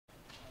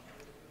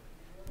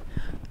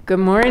Good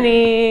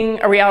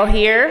morning. Are we all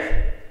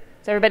here?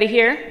 Is everybody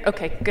here?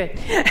 Okay, good.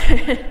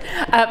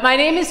 My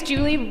name is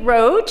Julie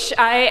Roach.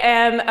 I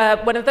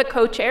am one of the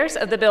co-chairs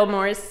of the Bill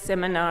Morris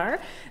Seminar.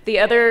 The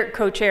other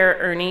co-chair,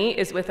 Ernie,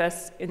 is with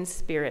us in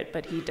spirit,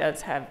 but he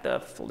does have the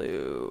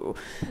flu.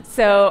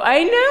 So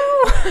I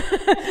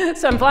know.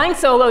 So I'm flying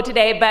solo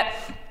today, but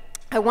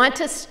I want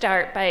to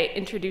start by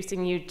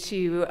introducing you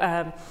to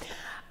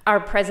our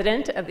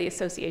president of the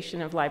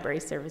Association of Library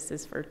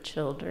Services for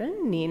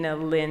Children, Nina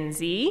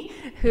Lindsay,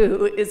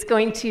 who is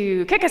going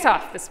to kick us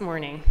off this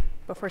morning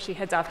before she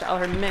heads off to all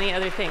her many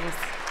other things.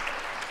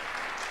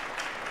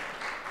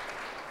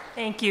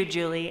 Thank you,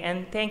 Julie,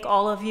 and thank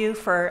all of you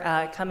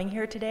for coming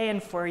here today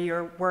and for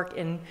your work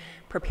in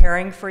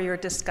preparing for your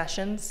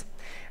discussions.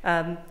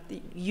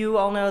 You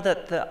all know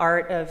that the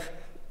art of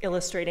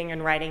illustrating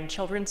and writing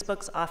children's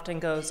books often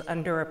goes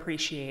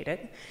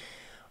underappreciated.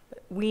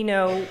 We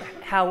know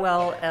how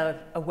well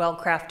a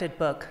well-crafted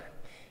book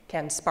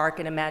can spark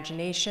an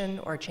imagination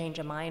or change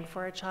a mind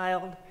for a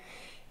child,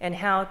 and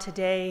how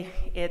today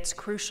it's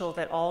crucial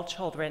that all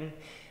children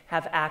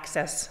have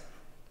access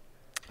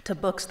to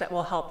books that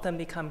will help them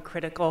become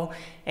critical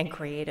and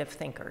creative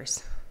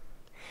thinkers.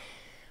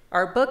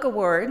 Our book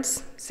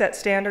awards set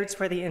standards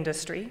for the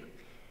industry.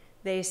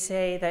 They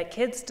say that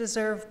kids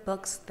deserve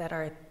books that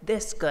are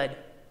this good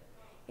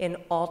in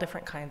all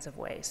different kinds of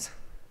ways.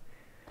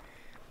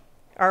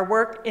 Our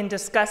work in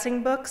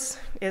discussing books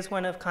is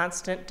one of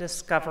constant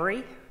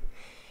discovery,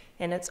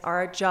 and it's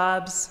our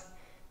jobs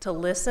to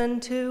listen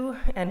to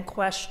and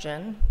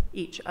question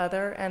each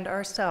other and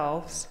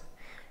ourselves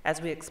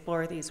as we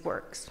explore these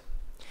works.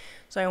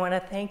 So I want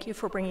to thank you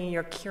for bringing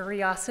your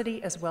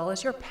curiosity as well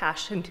as your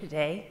passion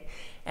today,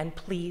 and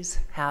please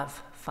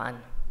have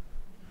fun.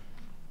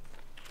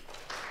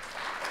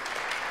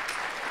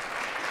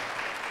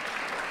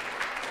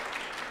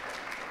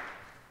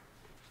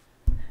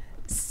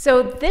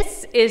 So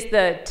this is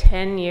the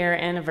 10-year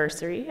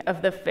anniversary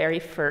of the very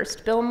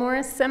first Bill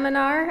Morris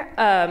Seminar,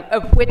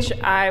 of which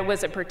I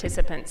was a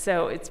participant,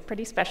 so it's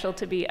pretty special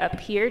to be up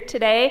here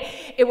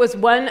today. It was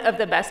one of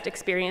the best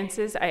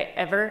experiences I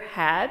ever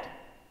had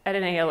at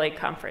an ALA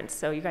conference,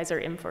 so you guys are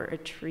in for a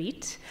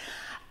treat.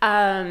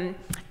 And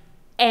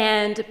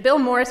Bill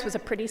Morris was a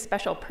pretty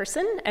special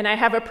person, and I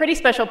have a pretty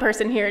special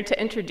person here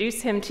to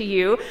introduce him to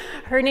you.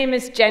 Her name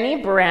is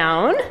Jenny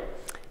Brown.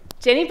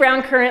 Jenny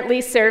Brown currently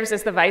serves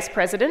as the vice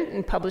president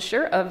and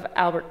publisher of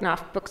Albert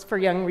Knopf Books for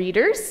Young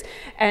Readers,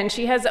 and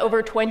she has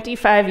over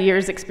 25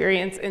 years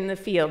experience in the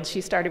field. She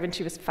started when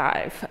she was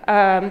 5.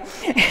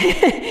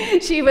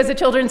 She was a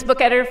children's book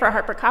editor for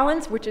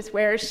HarperCollins, which is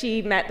where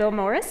she met Bill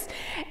Morris,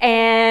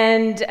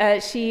 and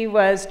she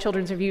was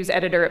children's reviews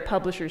editor at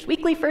Publishers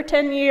Weekly for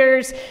 10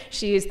 years.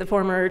 She is the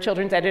former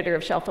children's editor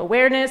of Shelf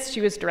Awareness.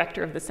 She was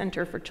director of the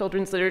Center for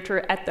Children's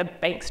Literature at the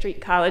Bank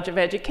Street College of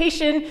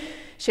Education.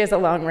 She has a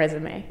long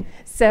resume.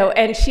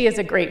 And she is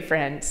a great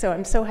friend. So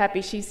I'm so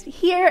happy she's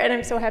here, and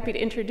I'm so happy to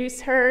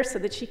introduce her so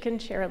that she can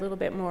share a little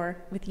bit more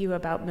with you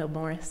about Bill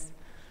Morris.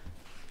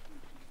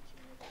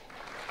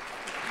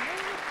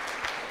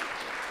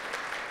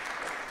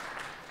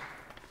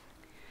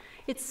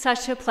 It's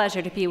such a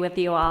pleasure to be with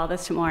you all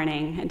this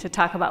morning and to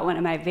talk about one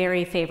of my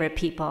very favorite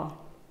people.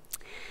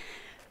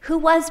 Who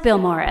was Bill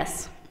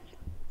Morris?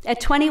 At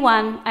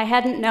 21, I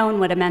hadn't known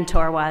what a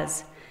mentor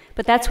was.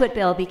 But that's what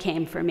Bill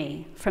became for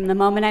me, from the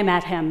moment I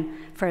met him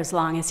for as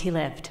long as he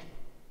lived.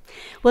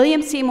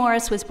 William C.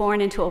 Morris was born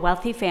into a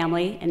wealthy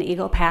family in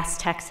Eagle Pass,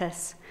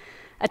 Texas,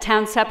 a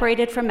town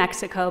separated from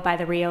Mexico by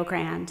the Rio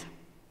Grande.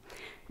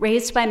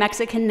 Raised by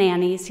Mexican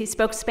nannies, he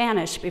spoke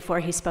Spanish before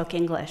he spoke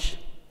English.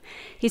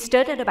 He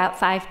stood at about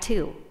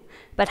 5'2",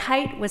 but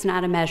height was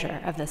not a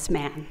measure of this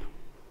man.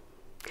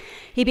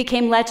 He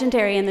became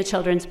legendary in the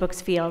children's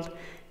books field.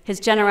 His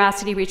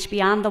generosity reached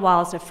beyond the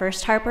walls of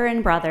first Harper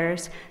and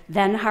Brothers,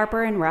 then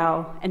Harper and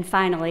Row, and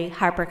finally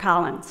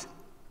HarperCollins.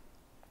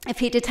 If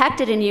he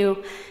detected in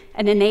you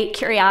an innate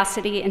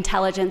curiosity,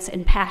 intelligence,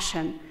 and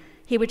passion,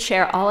 he would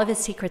share all of his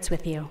secrets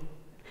with you.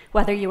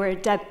 Whether you were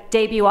a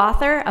debut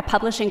author, a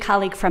publishing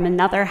colleague from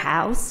another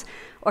house,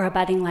 or a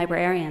budding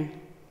librarian.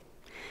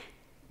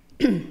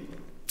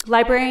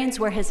 Librarians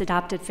were his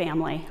adopted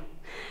family.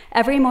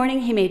 Every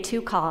morning he made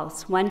 2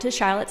 calls, one to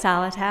Charlotte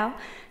Zolotow,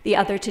 the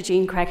other to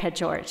Jean Craighead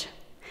George.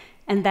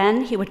 And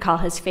then he would call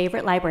his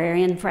favorite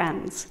librarian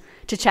friends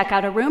to check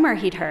out a rumor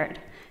he'd heard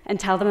and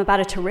tell them about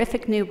a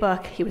terrific new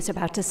book he was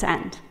about to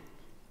send.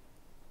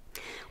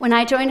 When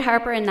I joined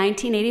Harper in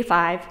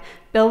 1985,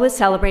 Bill was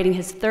celebrating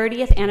his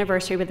 30th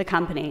anniversary with the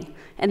company,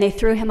 and they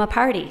threw him a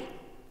party.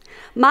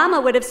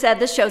 Mama would have said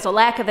this shows a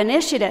lack of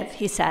initiative,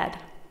 he said.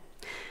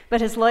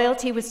 But his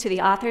loyalty was to the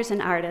authors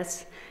and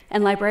artists,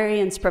 and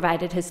librarians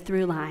provided his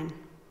through line.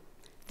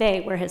 They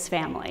were his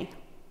family.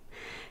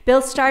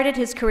 Bill started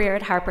his career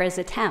at Harper as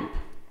a temp.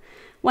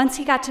 Once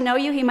he got to know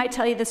you, he might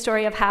tell you the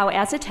story of how,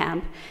 as a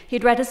temp,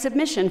 he'd read a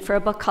submission for a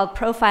book called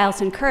Profiles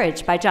in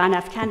Courage by John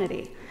F.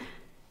 Kennedy.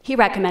 He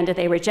recommended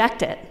they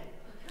reject it.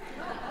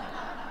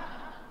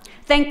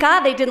 Thank God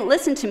they didn't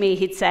listen to me,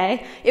 he'd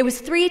say. It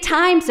was 3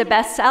 times a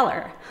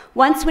bestseller.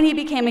 Once when he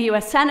became a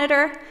US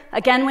Senator,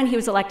 again when he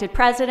was elected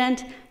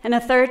president, and a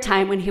 3rd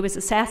time when he was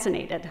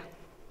assassinated.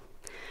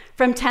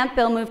 From temp,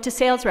 Bill moved to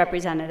sales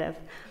representative,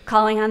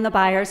 calling on the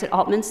buyers at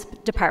Altman's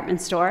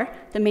department store,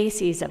 the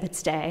Macy's of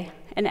its day,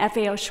 and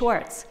FAO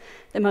Schwarz,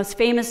 the most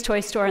famous toy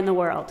store in the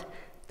world,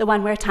 the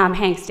one where Tom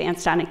Hanks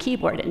danced on a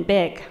keyboard in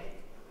Big.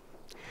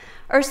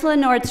 Ursula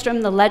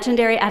Nordstrom, the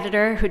legendary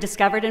editor who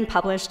discovered and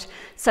published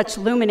such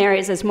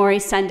luminaries as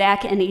Maurice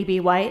Sendak and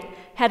E.B. White,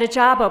 had a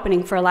job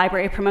opening for a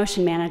library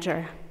promotion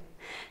manager.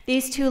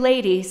 These 2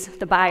 ladies,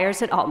 the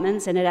buyers at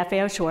Altman's and at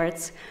FAO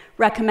Schwarz,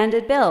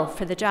 recommended Bill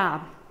for the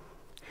job.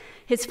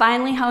 His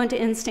finely honed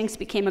instincts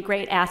became a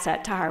great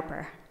asset to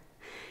Harper.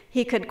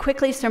 He could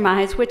quickly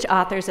surmise which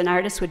authors and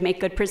artists would make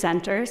good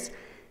presenters,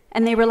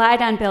 and they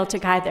relied on Bill to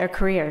guide their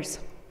careers.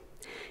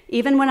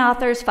 Even when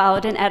authors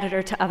followed an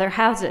editor to other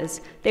houses,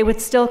 they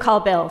would still call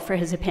Bill for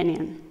his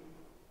opinion.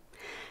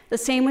 The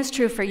same was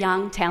true for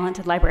young,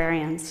 talented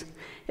librarians.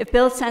 If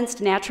Bill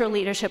sensed natural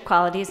leadership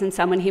qualities in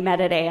someone he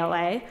met at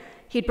ALA,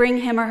 he'd bring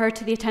him or her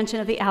to the attention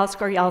of the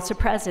Alskor-Yalsa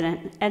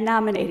president and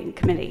nominating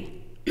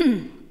committee.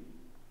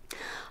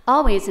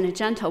 Always in a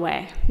gentle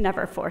way,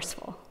 never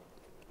forceful.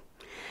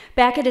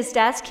 Back at his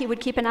desk, he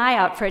would keep an eye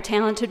out for a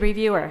talented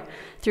reviewer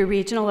through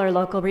regional or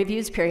local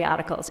reviews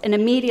periodicals and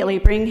immediately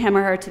bring him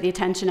or her to the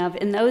attention of,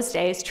 in those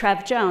days,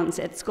 Trev Jones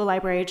at School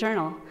Library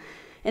Journal.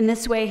 In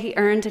this way, he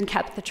earned and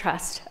kept the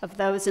trust of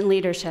those in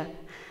leadership,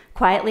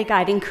 quietly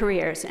guiding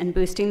careers and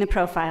boosting the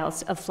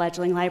profiles of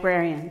fledgling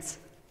librarians.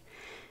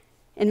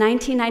 In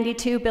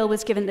 1992, Bill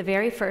was given the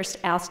very first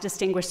ALS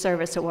Distinguished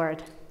Service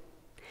Award.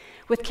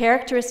 With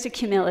characteristic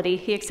humility,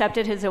 he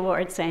accepted his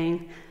award,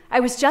 saying, "I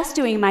was just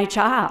doing my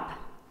job."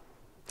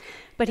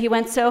 But he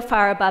went so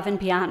far above and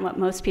beyond what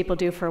most people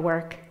do for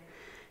work,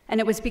 and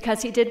it was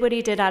because he did what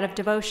he did out of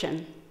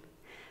devotion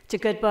to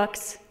good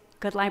books,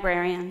 good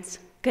librarians,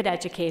 good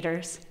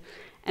educators,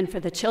 and for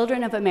the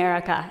children of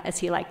America, as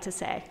he liked to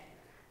say.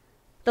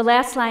 The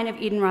last line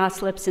of Eden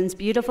Ross Lipson's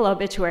beautiful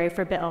obituary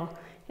for Bill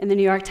in the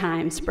New York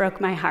Times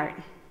broke my heart.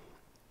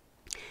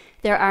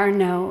 There are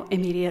no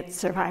immediate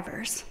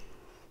survivors.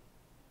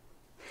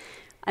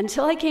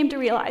 Until I came to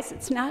realize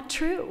it's not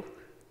true.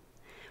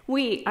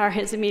 We are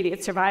his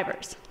immediate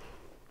survivors,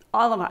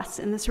 all of us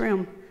in this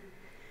room.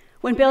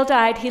 When Bill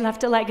died, he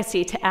left a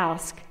legacy to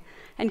ALSC,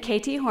 and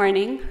Katie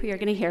Horning, who you're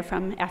going to hear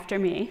from after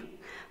me,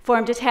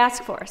 formed a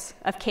task force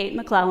of Kate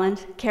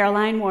McClelland,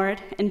 Caroline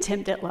Ward, and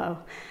Tim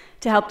Ditlow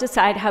to help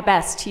decide how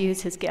best to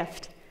use his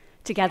gift.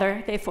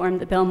 Together, they formed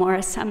the Bill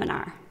Morris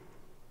Seminar.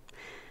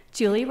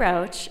 Julie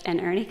Roach and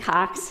Ernie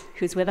Cox,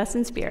 who's with us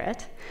in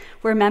spirit,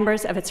 were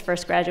members of its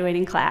first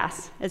graduating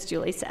class, as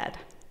Julie said.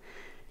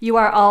 You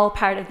are all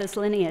part of this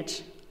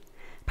lineage,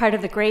 part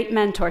of the great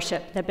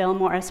mentorship that Bill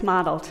Morris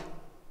modeled.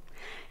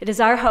 It is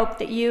our hope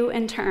that you,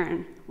 in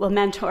turn, will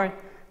mentor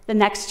the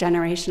next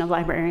generation of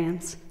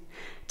librarians.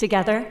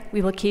 Together,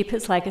 we will keep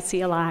his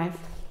legacy alive.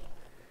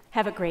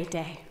 Have a great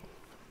day.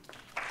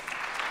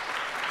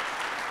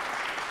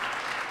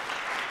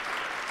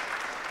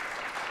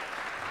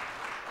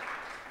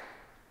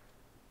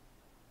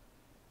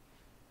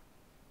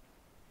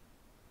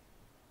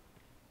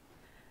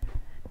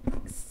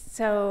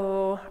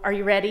 So, are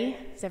you ready?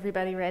 Is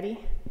everybody ready?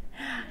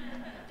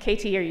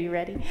 Katie, are you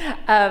ready?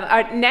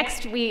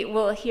 Next, we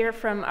will hear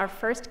from our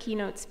first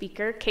keynote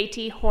speaker,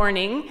 Katie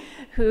Horning,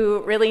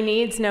 who really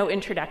needs no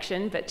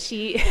introduction, but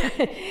she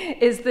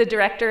is the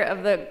director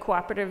of the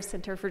Cooperative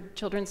Center for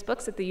Children's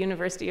Books at the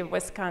University of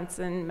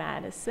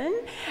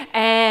Wisconsin-Madison,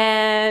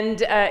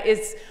 and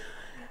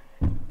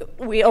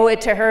we owe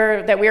it to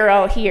her that we're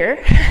all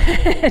here,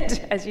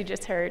 as you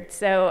just heard.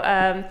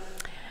 So,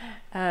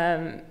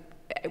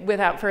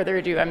 without further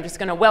ado, I'm just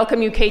going to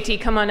welcome you, Katie.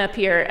 Come on up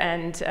here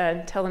and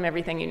tell them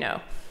everything you know.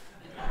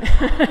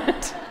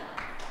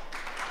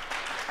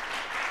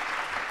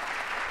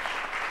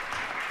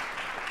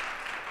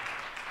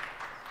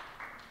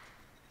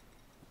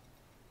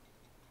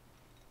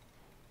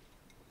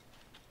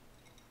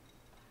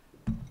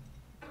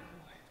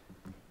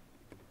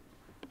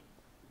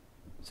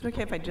 Is it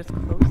okay if I just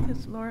close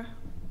this, Laura?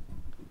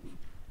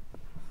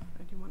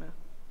 Or do you want to?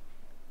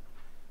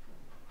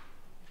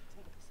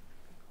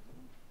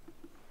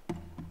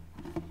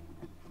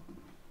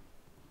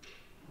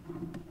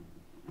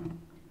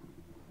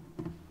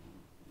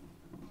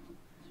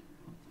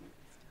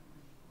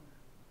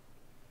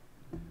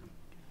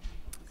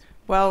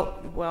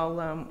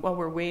 While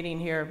we're waiting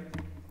here,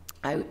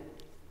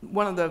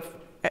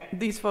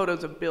 these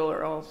photos of Bill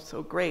are all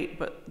so great,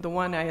 but the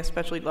one I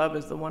especially love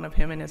is the one of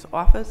him in his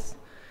office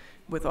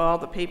with all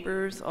the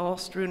papers all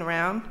strewn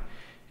around.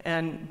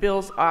 And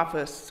Bill's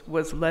office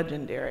was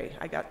legendary.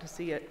 I got to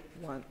see it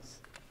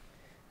once.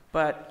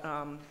 But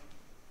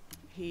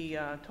he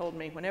told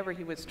me whenever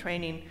he was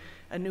training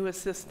a new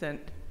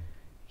assistant,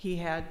 he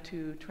had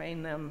to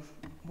train them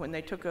when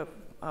they took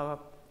a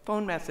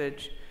phone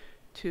message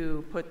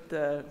to put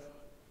the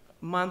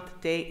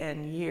month, date,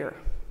 and year.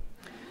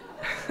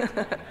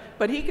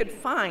 But he could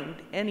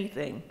find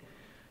anything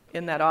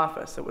in that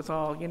office. It was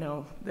all, you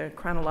know, the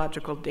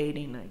chronological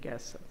dating, I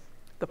guess,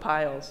 the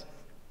piles.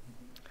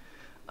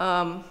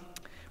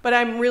 But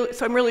I'm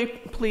really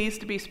pleased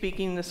to be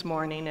speaking this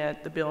morning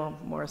at the Bill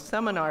Morris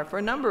Seminar for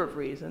a number of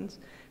reasons.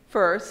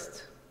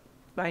 First,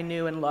 I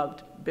knew and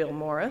loved Bill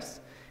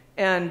Morris,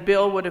 and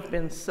Bill would have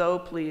been so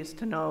pleased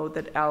to know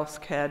that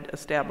ALSC had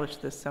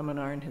established this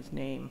seminar in his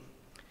name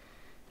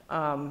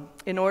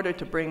in order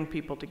to bring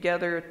people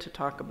together to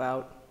talk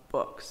about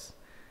books.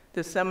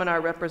 This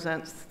seminar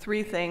represents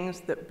three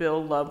things that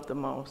Bill loved the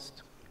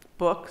most: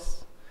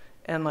 books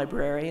and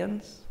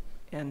librarians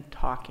and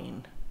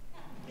talking.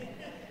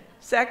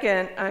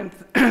 Second, I'm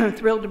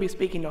thrilled to be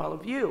speaking to all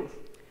of you.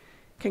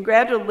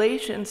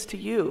 Congratulations to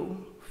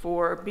you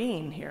for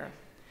being here.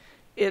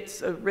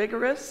 It's a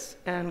rigorous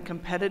and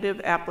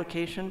competitive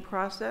application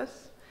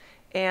process,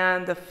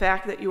 and the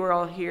fact that you are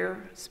all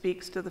here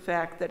speaks to the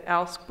fact that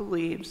ALSC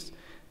believes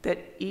that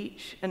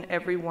each and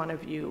every one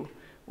of you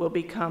will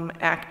become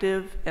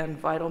active and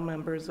vital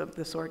members of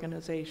this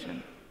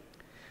organization.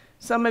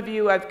 Some of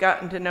you I've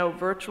gotten to know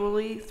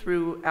virtually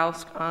through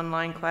ALSC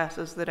online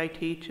classes that I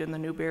teach in the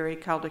Newberry,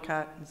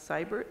 Caldecott, and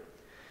Seibert.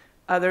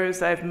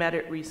 Others I've met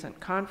at recent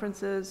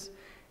conferences,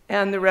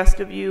 and the rest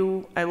of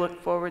you I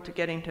look forward to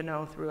getting to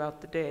know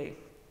throughout the day.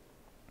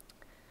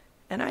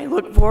 And I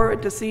look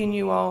forward to seeing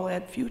you all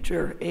at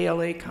future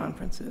ALA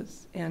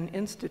conferences and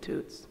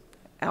institutes,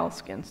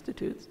 ALSC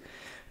institutes.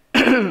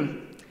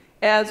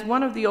 As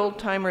one of the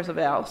old-timers of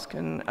ALSC,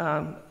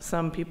 and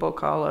some people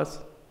call us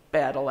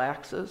battle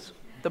axes,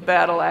 the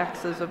battle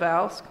axes of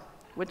ALSC,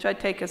 which I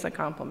take as a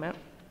compliment,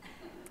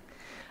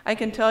 I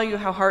can tell you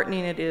how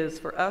heartening it is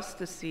for us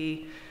to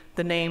see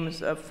the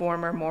names of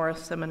former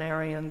Morris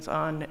seminarians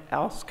on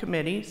ALSC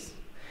committees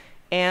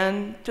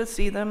and to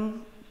see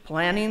them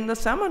planning the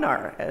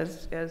seminar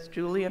as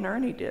Julie and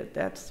Ernie did.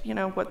 That's, you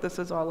know, what this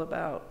is all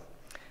about.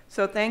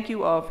 So thank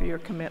you all for your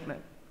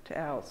commitment to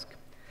ALSC.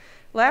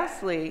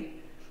 Lastly,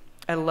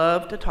 I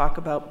love to talk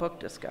about book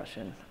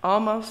discussion,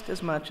 almost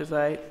as much as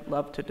I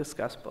love to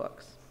discuss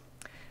books.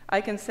 I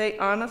can say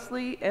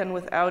honestly and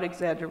without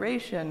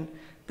exaggeration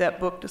that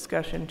book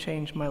discussion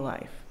changed my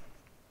life.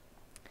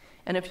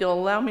 And if you'll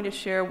allow me to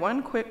share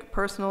one quick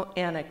personal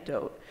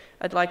anecdote,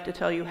 I'd like to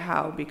tell you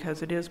how,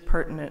 because it is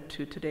pertinent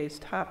to today's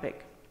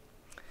topic.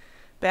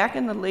 Back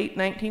in the late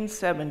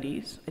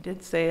 1970s, I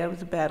did say I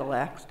was a battle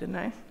axe, didn't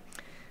I?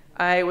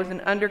 I was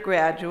an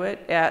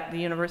undergraduate at the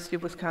University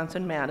of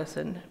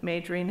Wisconsin-Madison,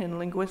 majoring in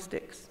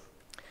linguistics.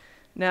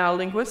 Now,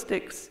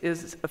 linguistics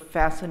is a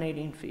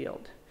fascinating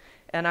field,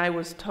 and I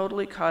was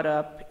totally caught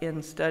up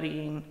in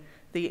studying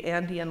the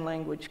Andean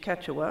language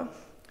Quechua,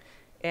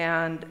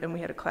 and we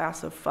had a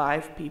class of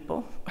 5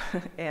 people,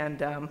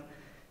 and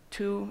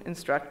 2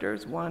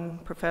 instructors, one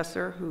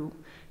professor who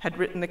had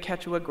written the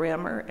Quechua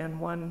grammar, and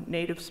one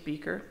native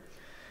speaker.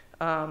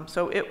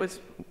 So it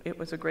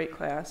was a great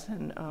class,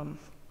 and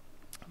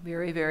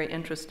very, very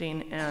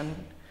interesting and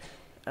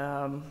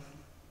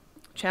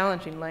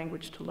challenging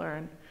language to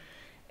learn.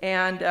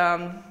 And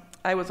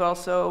I was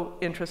also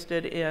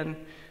interested in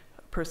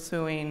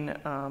pursuing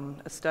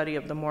a study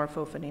of the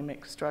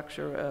morphophonemic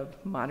structure of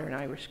modern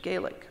Irish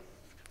Gaelic.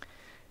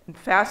 And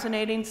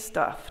fascinating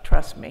stuff,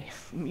 trust me.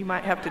 You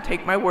might have to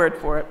take my word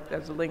for it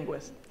as a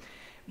linguist.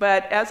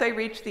 But as I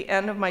reached the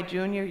end of my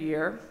junior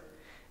year,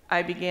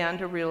 I began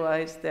to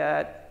realize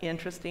that,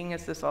 interesting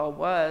as this all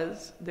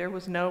was, there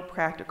was no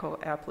practical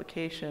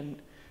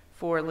application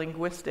for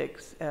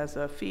linguistics as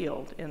a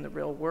field in the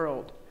real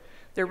world.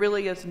 There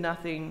really is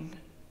nothing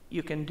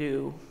you can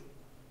do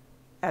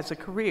as a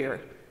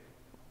career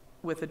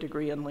with a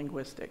degree in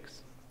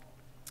linguistics.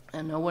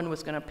 And no one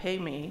was going to pay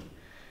me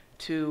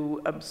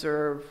to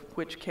observe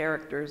which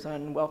characters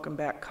on Welcome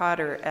Back,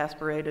 Kotter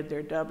aspirated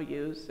their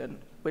W's and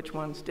which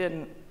ones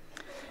didn't.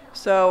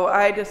 So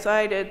I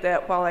decided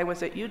that while I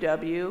was at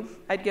UW,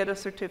 I'd get a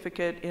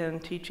certificate in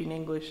teaching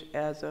English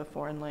as a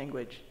foreign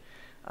language.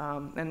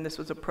 And this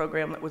was a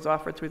program that was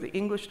offered through the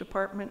English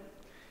department,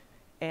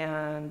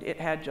 and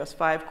it had just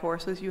 5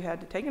 courses you had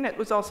to take. And it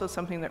was also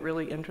something that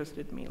really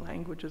interested me.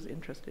 Languages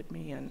interested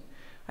me, and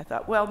I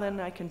thought, well, then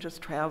I can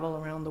just travel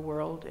around the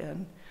world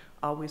and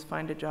always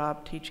find a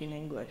job teaching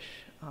English.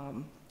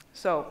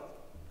 So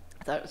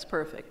I thought it was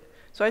perfect.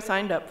 So I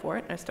signed up for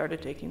it, and I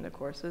started taking the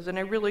courses, and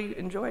I really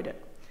enjoyed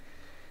it.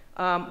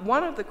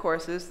 One of the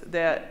courses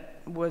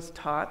that was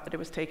taught, that I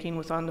was taking,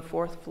 was on the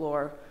 4th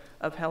floor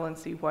of Helen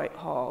C. White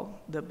Hall,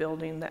 the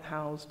building that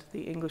housed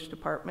the English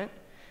department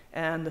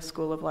and the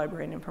School of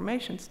Library and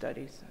Information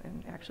Studies,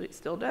 and actually it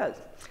still does.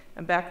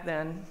 And back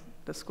then,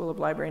 the School of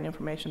Library and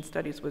Information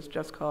Studies was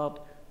just called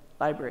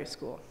Library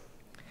School.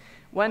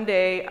 One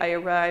day, I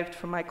arrived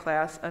for my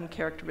class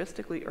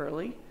uncharacteristically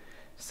early,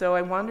 so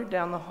I wandered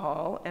down the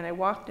hall, and I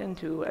walked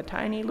into a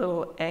tiny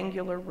little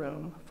angular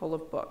room full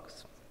of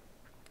books.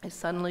 I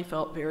suddenly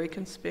felt very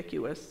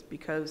conspicuous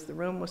because the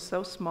room was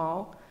so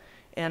small,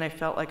 and I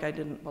felt like I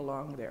didn't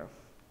belong there.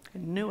 I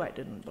knew I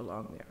didn't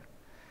belong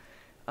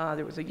there.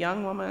 There was a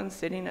young woman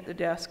sitting at the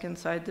desk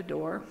inside the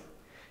door,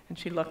 And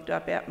she looked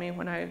up at me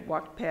when I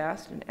walked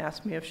past and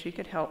asked me if she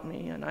could help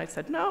me. And I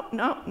said, no,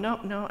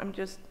 I'm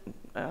just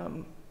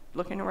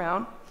looking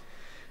around.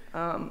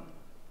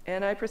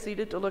 And I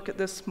proceeded to look at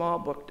this small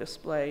book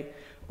display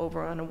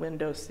over on a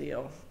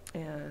windowsill.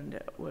 And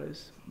it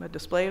was a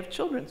display of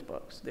children's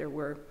books. There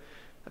were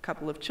a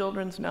couple of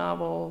children's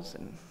novels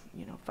and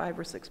 5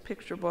 or 6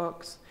 picture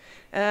books.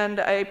 And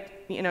I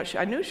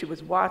knew she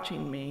was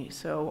watching me,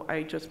 so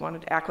I just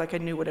wanted to act like I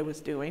knew what I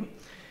was doing.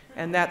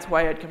 And that's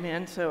why I'd come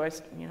in. So I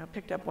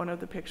picked up one of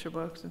the picture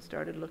books and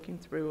started looking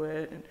through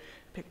it, and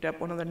picked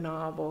up one of the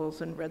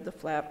novels and read the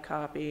flap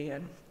copy.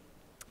 And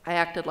I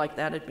acted like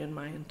that had been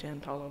my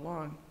intent all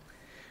along.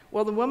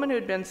 Well, the woman who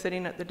had been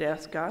sitting at the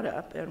desk got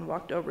up and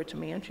walked over to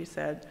me, and she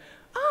said,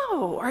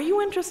 "Oh, are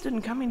you interested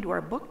in coming to our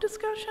book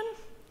discussion?"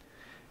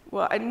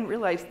 Well, I didn't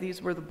realize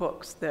these were the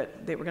books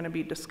that they were going to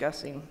be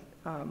discussing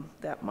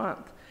that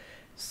month.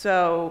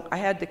 So I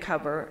had to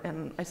cover,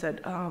 and I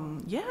said,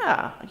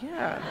 yeah,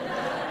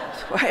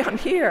 that's why I'm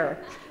here.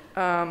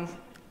 I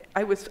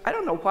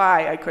don't know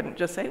why I couldn't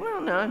just say, well,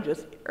 no, I'm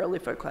just early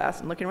for class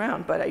and looking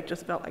around, but I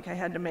just felt like I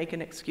had to make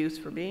an excuse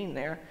for being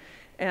there.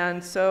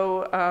 And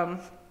so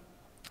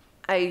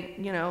I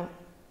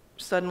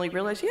suddenly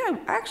realized, I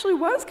actually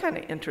was kind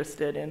of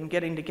interested in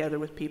getting together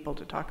with people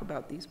to talk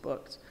about these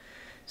books.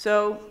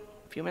 So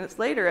a few minutes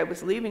later, I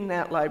was leaving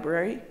that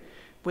library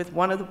with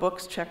one of the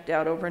books checked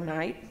out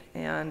overnight,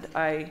 and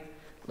I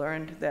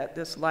learned that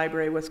this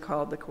library was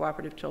called the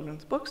Cooperative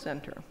Children's Book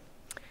Center.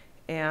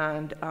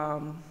 And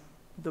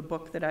the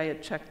book that I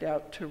had checked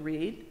out to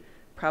read,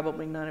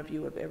 probably none of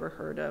you have ever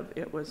heard of.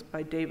 It was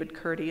by David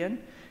Curtian,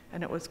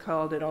 and it was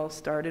called It All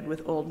Started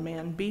with Old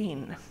Man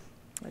Bean.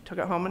 I took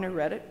it home and I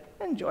read it,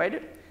 enjoyed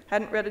it.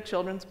 Hadn't read a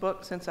children's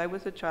book since I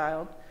was a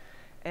child,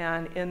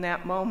 and in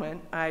that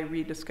moment, I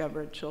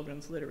rediscovered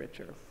children's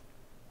literature.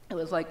 It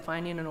was like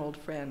finding an old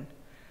friend.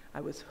 I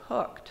was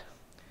hooked.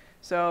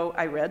 So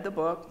I read the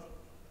book.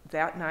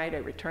 That night, I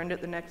returned it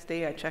the next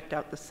day. I checked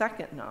out the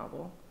second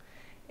novel,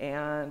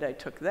 and I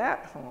took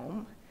that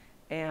home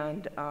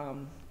and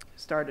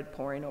started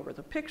poring over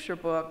the picture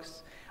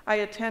books. I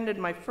attended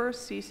my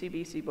first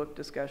CCBC book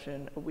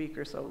discussion a week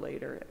or so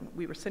later.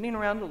 We were sitting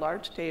around a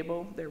large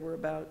table. There were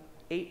about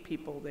 8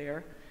 people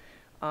there.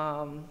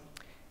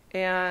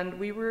 And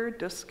we were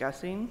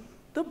discussing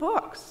the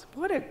books.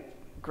 What a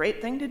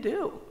great thing to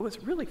do. It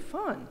was really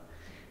fun.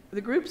 The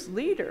group's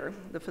leader,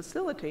 the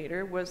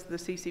facilitator, was the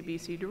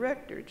CCBC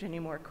director, Ginny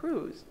Moore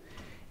Cruz.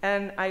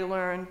 And I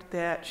learned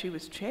that she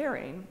was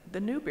chairing the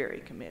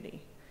Newbery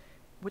Committee,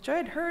 which I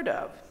had heard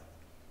of.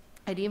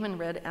 I'd even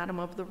read Adam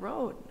of the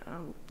Road,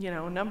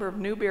 a number of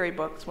Newbery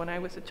books when I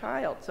was a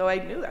child. So I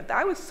knew that.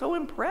 I was so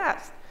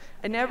impressed.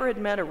 I never had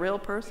met a real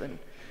person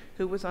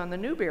who was on the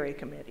Newbery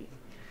Committee.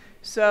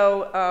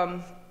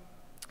 So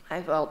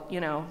I felt,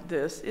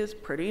 this is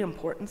pretty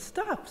important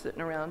stuff,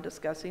 sitting around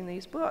discussing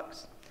these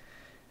books.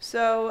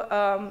 So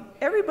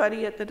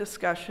everybody at the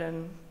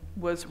discussion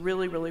was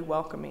really, really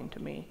welcoming to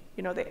me.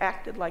 They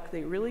acted like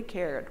they really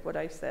cared what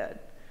I said.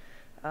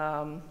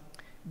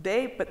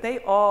 But they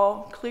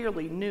all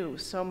clearly knew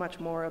so much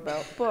more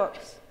about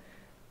books,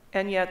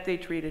 and yet they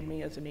treated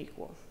me as an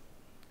equal.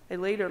 I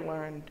later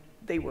learned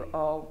they were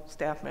all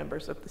staff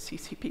members of the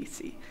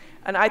CCBC.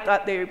 And I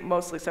thought they,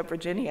 mostly except for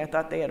Ginny, I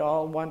thought they had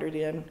all wandered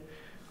in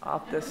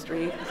off the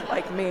street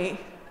like me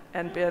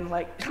and been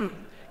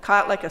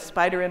caught like a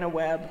spider in a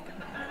web.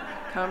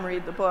 Come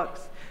read the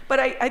books. But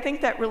I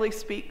think that really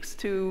speaks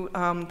to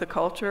the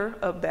culture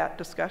of that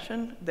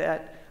discussion,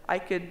 that I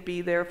could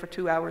be there for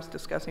 2 hours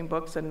discussing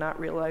books and not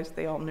realize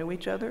they all knew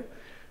each other.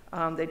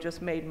 They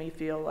just made me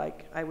feel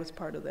like I was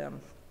part of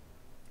them.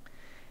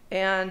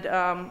 And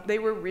they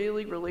were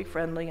really, really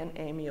friendly and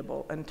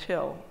amiable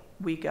until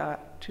we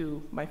got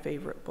to my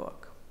favorite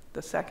book,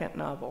 the second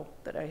novel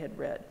that I had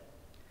read.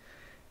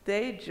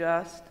 They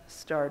just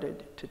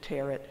started to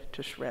tear it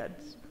to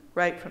shreds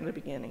right from the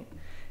beginning.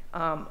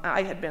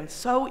 I had been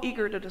so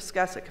eager to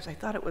discuss it because I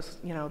thought it was,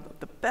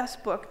 the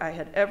best book I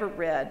had ever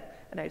read,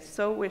 and I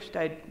so wished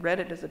I'd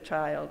read it as a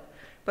child.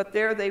 But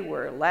there they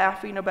were,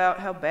 laughing about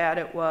how bad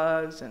it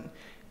was and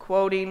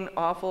quoting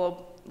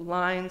awful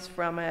lines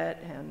from it,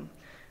 and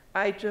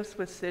I just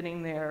was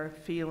sitting there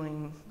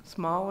feeling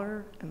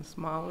smaller and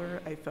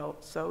smaller. I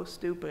felt so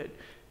stupid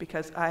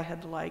because I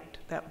had liked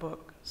that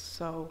book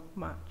so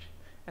much.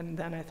 And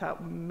then I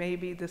thought,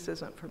 maybe this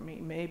isn't for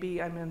me.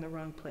 Maybe I'm in the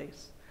wrong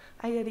place.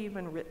 I had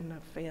even written a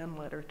fan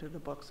letter to the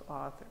book's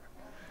author.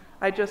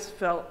 I just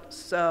felt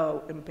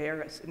so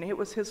embarrassed. And it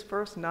was his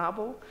first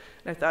novel.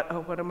 And I thought,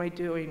 oh, what am I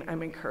doing?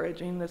 I'm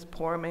encouraging this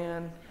poor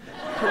man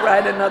to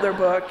write another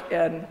book.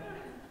 And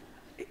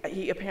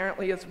he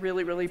apparently is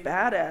really, really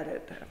bad at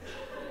it.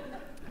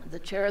 The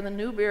chair of the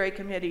Newbery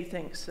Committee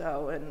thinks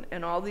so,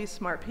 and all these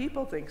smart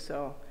people think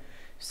so.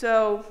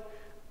 So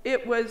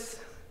it was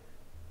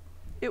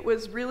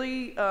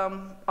really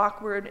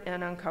awkward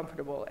and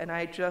uncomfortable, and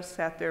I just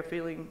sat there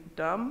feeling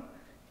dumb,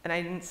 and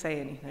I didn't say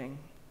anything,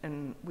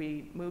 and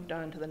we moved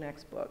on to the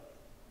next book.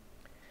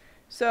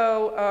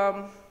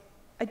 So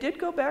I did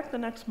go back the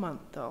next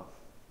month, though,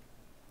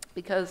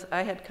 because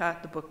I had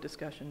caught the book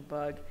discussion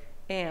bug,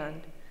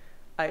 and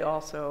I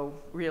also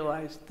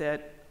realized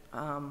that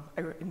I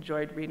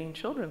enjoyed reading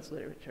children's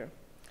literature.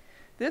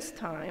 This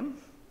time,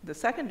 the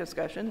second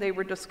discussion, they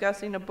were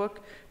discussing a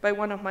book by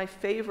one of my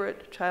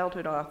favorite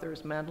childhood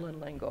authors, Madeleine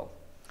L'Engle.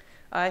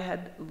 I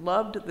had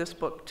loved this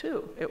book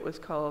too. It was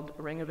called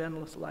A Ring of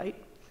Endless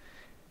Light,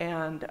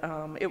 and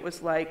it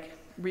was like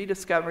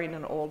rediscovering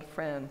an old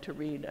friend to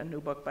read a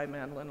new book by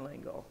Madeleine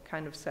L'Engle,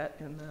 kind of set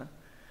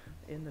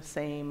in the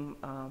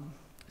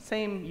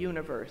same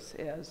universe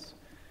as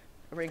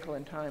A Wrinkle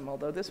in Time,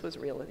 although this was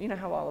real. You know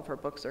how all of her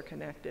books are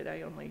connected.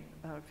 I only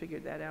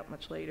figured that out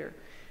much later.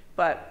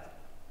 But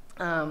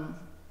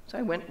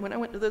so when I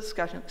went to the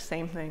discussion,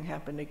 same thing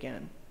happened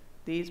again.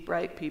 These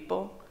bright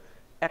people,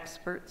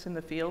 experts in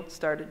the field,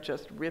 started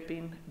just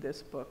ripping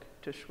this book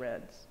to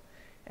shreds.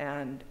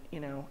 And,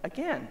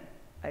 again,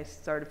 I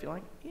started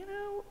feeling,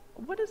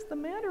 what is the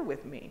matter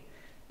with me?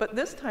 But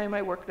this time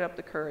I worked up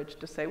the courage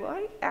to say, well,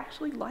 I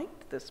actually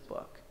liked this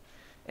book,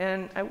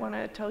 and I want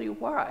to tell you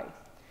why.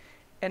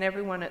 And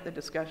everyone at the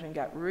discussion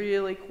got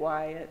really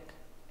quiet,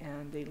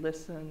 and they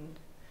listened,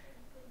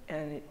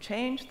 and it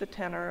changed the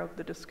tenor of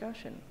the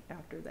discussion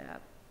after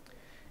that.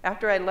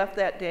 After I left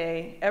that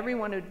day,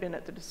 everyone who'd been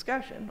at the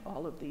discussion,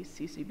 all of these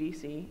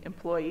CCBC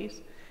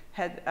employees,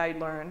 I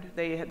learned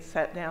they had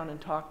sat down and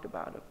talked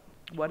about it,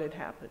 what had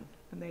happened.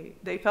 And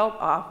they felt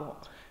awful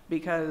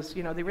because,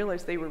 they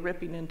realized they were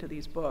ripping into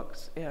these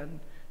books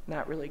and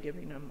not really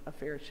giving them a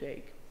fair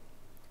shake.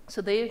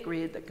 So they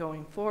agreed that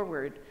going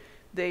forward,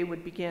 they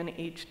would begin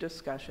each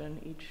discussion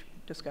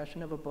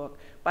of a book,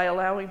 by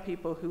allowing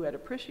people who had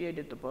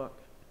appreciated the book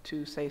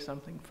to say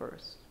something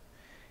first.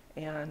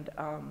 And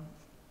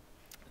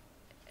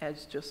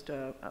as just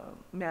a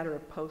matter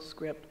of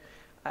postscript,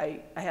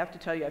 I have to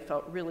tell you, I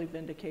felt really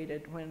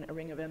vindicated when A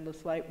Ring of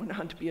Endless Light went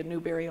on to be a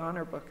Newbery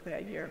Honor book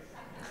that year.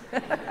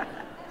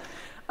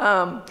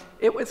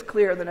 It was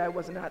clear that I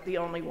was not the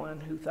only one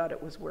who thought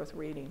it was worth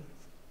reading.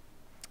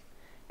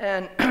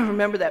 And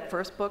remember that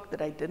first book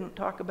that I didn't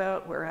talk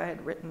about, where I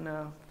had written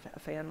a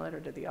fan letter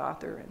to the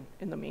author, and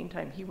in the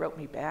meantime, he wrote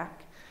me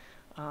back,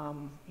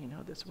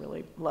 this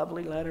really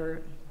lovely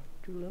letter,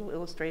 drew little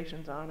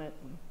illustrations on it,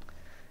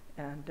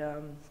 and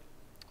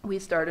we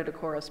started a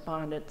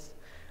correspondence.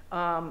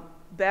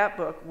 That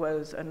book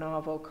was a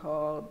novel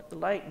called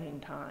Lightning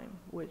Time,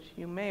 which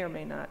you may or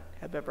may not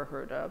have ever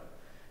heard of,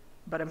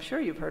 but I'm sure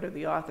you've heard of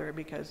the author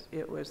because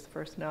it was the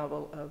first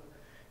novel of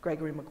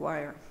Gregory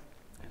Maguire,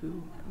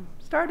 who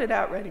started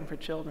out writing for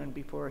children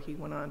before he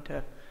went on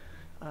to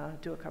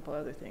do a couple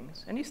other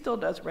things. And he still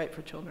does write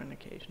for children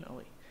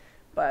occasionally.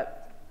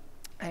 But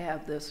I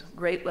have this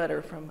great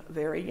letter from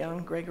very young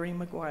Gregory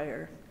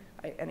Maguire.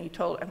 And he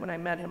told, when I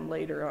met him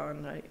later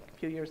on, a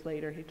few years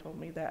later, he told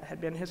me that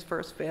had been his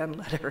first fan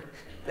letter.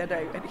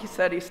 And he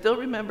said he still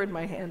remembered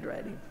my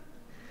handwriting.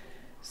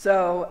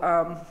 So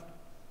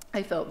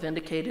I felt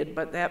vindicated,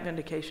 but that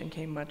vindication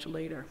came much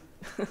later.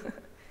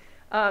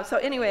 So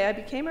anyway, I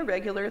became a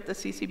regular at the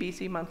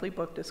CCBC monthly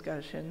book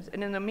discussions,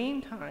 and in the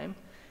meantime,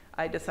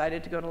 I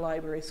decided to go to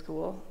library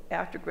school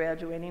after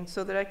graduating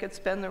so that I could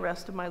spend the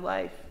rest of my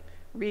life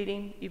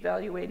reading,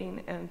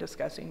 evaluating, and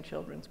discussing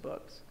children's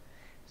books.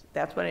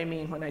 That's what I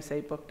mean when I say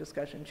book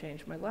discussion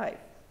changed my life.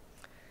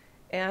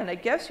 And I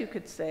guess you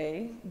could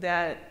say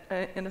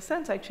that, in a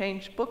sense, I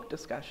changed book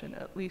discussion,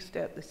 at least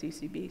at the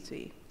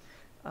CCBC,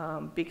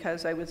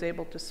 because I was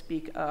able to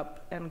speak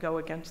up and go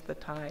against the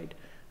tide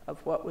of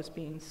what was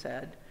being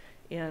said.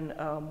 In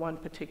one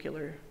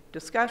particular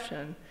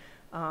discussion,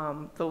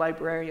 the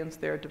librarians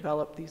there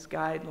developed these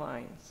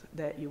guidelines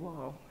that you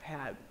all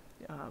had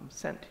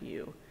sent to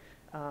you.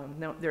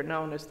 They're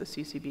known as the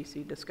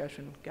CCBC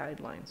discussion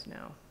guidelines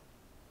now.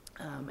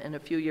 And a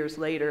few years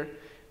later,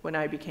 when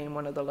I became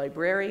one of the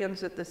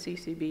librarians at the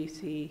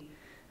CCBC,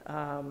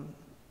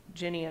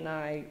 Ginny and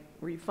I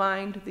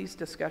refined these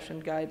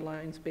discussion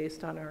guidelines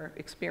based on our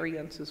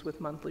experiences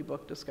with monthly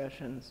book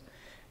discussions.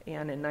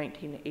 And in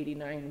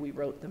 1989, we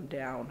wrote them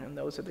down, and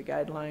those are the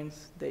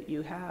guidelines that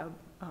you have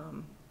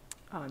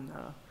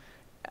on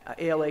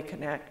ALA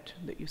Connect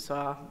that you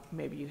saw.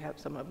 Maybe you have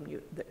some of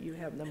them, that you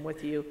have them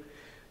with you.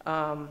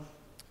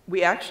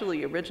 We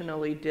actually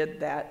originally did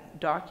that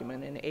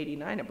document in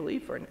 '89, I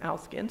believe, for an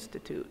ALSC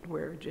Institute,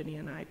 where Ginny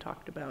and I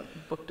talked about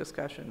book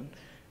discussion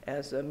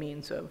as a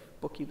means of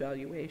book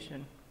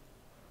evaluation.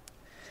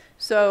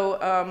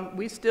 So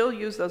we still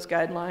use those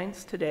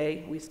guidelines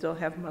today. We still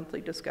have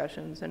monthly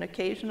discussions, and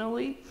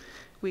occasionally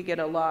we get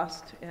a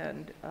lost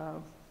and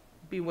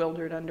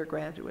bewildered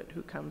undergraduate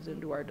who comes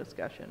into our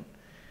discussion,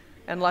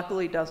 and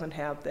luckily doesn't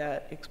have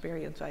that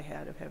experience I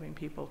had of having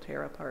people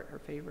tear apart her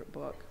favorite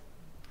book.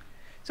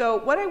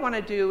 So what I want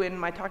to do in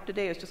my talk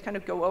today is just kind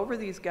of go over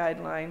these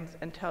guidelines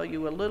and tell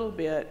you a little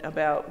bit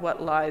about what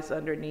lies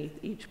underneath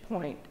each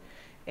point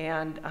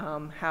and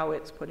how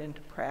it's put into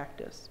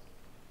practice.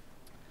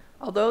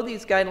 Although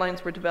these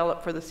guidelines were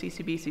developed for the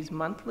CCBC's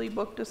monthly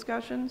book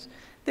discussions,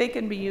 they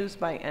can be used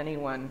by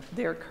anyone.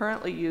 They're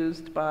currently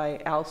used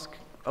by ALSC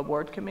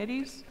award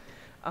committees,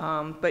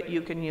 but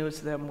you can use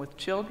them with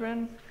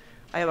children,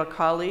 I have a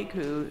colleague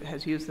who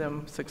has used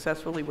them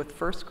successfully with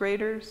first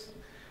graders.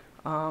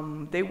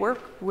 They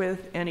work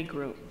with any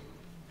group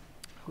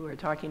who are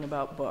talking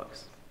about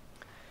books.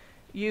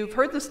 You've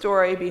heard the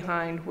story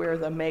behind where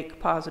the Make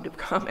Positive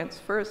Comments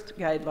First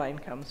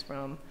guideline comes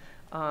from.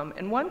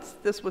 And once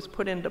this was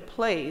put into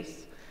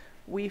place,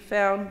 we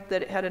found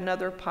that it had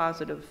another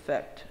positive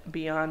effect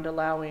beyond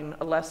allowing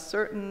a less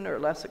certain or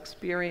less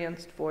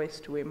experienced voice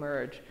to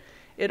emerge.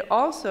 It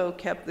also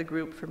kept the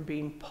group from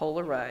being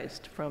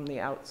polarized from the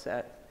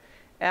outset.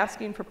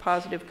 Asking for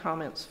positive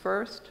comments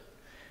first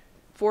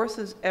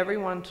forces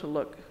everyone to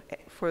look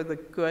for the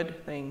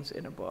good things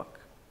in a book.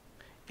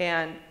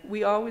 And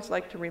we always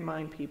like to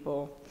remind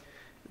people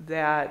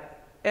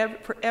that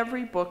for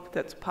every book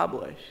that's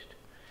published,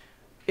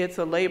 it's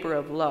a labor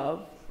of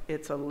love.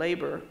 It's a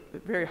labor,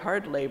 very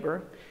hard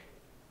labor,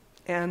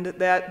 and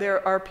that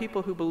there are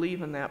people who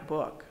believe in that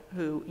book,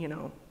 who, you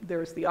know,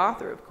 there's the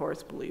author, of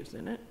course, believes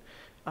in it,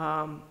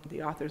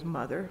 the author's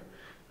mother,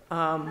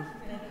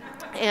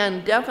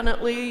 and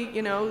definitely,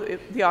 you know,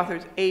 if the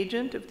author's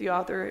agent, if the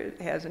author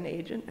has an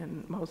agent,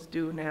 and most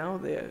do now,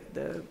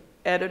 the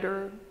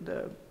editor,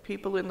 the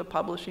people in the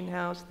publishing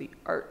house, the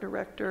art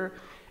director,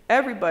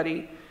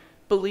 everybody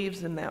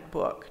believes in that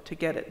book to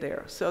get it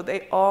there. So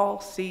they all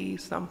see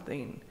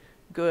something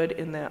good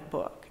in that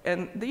book.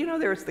 And you know,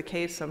 there's the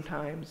case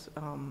sometimes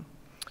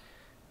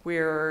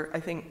where I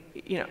think,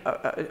 you know,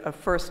 a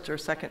first or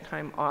second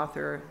time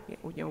author,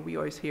 you know, we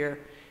always hear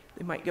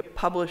they might get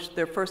published,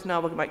 their first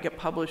novel might get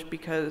published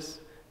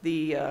because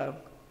the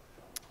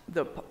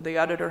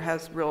editor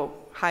has real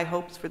high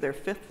hopes for their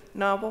fifth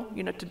novel,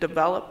 you know, to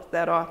develop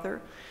that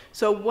author.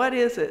 So what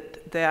is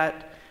it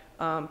that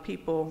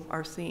people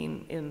are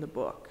seeing in the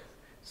book?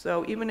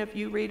 So even if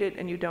you read it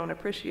and you don't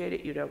appreciate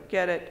it, you don't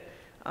get it,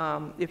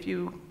 if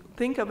you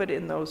think of it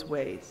in those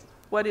ways,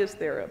 what is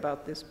there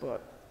about this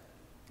book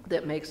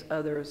that makes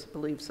others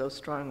believe so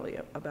strongly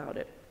about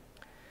it?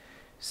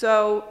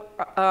 So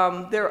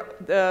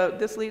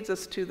this leads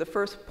us to the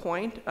first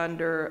point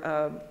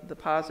under the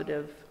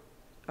positive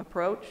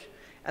approach,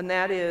 and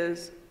that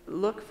is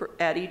look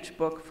at each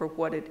book for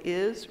what it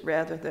is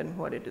rather than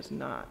what it is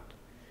not.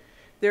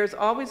 There's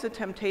always a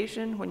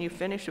temptation when you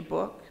finish a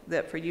book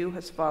that for you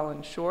has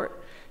fallen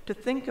short to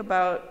think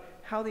about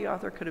how the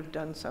author could have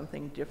done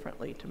something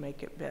differently to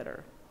make it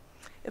better.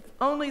 If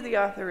only the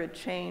author had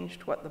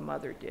changed what the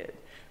mother did,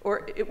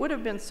 or it would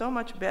have been so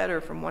much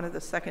better from one of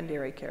the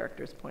secondary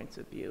characters' points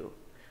of view.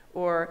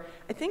 Or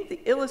I think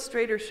the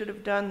illustrator should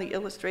have done the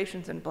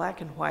illustrations in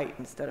black and white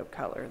instead of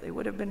color. They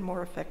would have been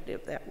more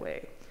effective that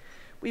way.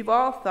 We've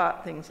all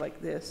thought things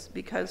like this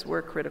because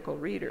we're critical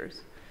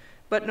readers.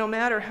 But no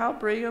matter how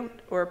brilliant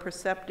or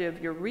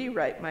perceptive your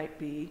rewrite might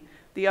be,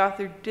 the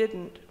author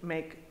didn't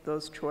make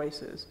those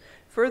choices.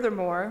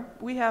 Furthermore,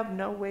 we have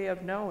no way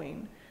of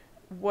knowing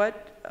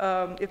what,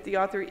 if the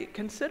author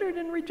considered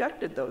and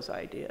rejected those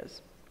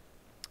ideas.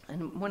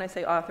 And when I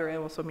say author, I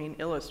also mean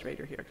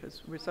illustrator here,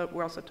 because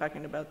we're also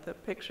talking about the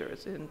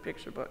pictures in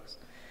picture books.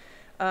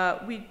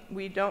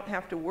 We don't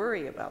have to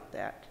worry about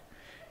that,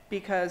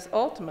 because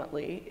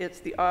ultimately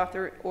it's the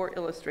author or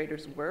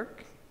illustrator's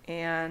work,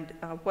 and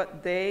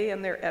what they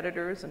and their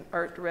editors and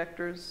art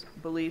directors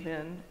believe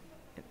in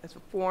as a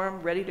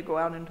form ready to go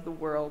out into the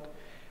world.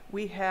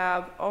 We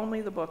have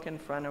only the book in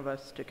front of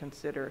us to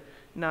consider,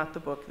 not the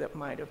book that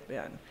might have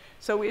been.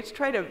 So we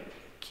try to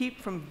keep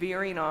from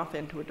veering off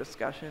into a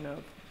discussion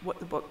of what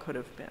the book could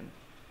have been.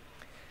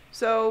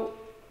 So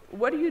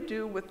what do you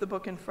do with the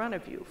book in front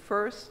of you?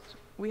 First,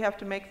 we have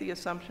to make the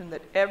assumption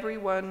that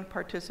everyone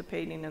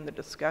participating in the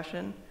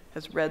discussion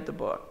has read the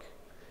book.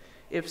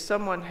 If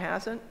someone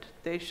hasn't,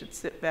 they should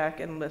sit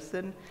back and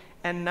listen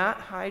and not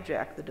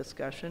hijack the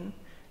discussion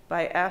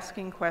by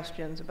asking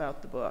questions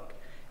about the book.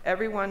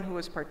 Everyone who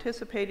is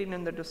participating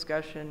in the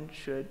discussion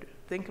should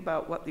think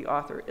about what the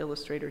author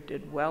illustrator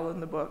did well in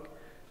the book.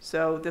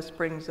 So this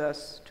brings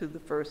us to the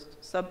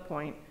first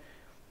subpoint.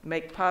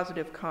 Make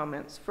positive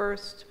comments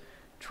first.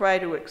 Try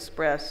to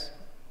express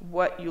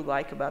what you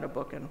like about a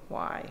book and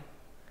why.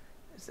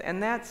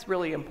 And that's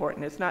really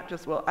important. It's not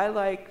just, well, I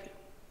like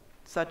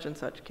such and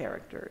such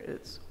character.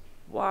 It's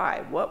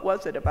why? What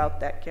was it about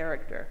that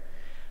character?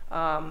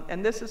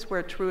 And this is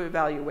where true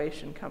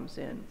evaluation comes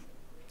in.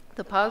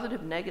 The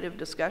positive-negative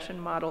discussion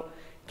model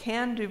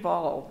can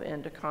devolve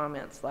into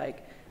comments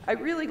like, I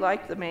really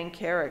like the main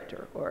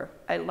character, or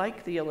I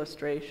like the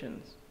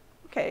illustrations.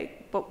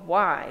 Okay, but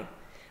why?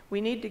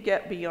 We need to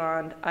get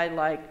beyond I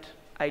liked,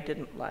 I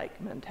didn't like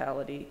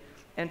mentality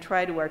and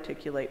try to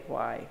articulate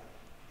why.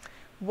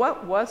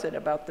 What was it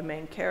about the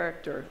main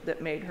character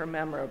that made her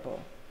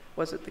memorable?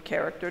 Was it the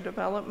character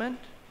development,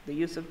 the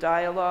use of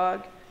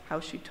dialogue,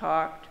 how she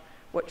talked,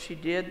 what she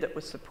did that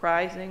was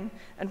surprising,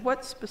 and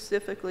what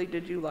specifically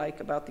did you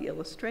like about the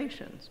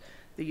illustrations?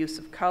 The use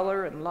of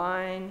color and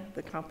line,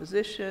 the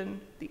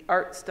composition, the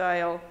art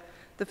style.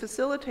 The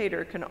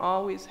facilitator can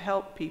always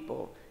help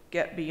people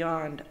get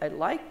beyond I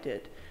liked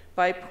it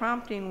by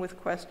prompting with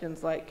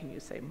questions like, can you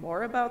say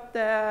more about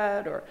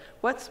that? Or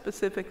what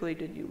specifically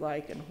did you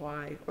like and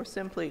why? Or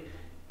simply,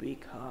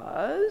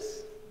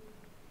 because?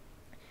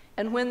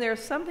 And when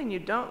there's something you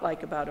don't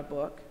like about a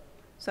book,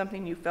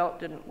 something you felt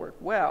didn't work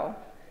well,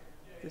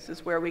 this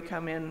is where we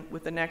come in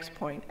with the next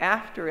point.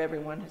 After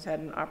everyone has had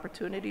an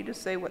opportunity to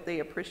say what they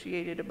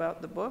appreciated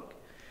about the book,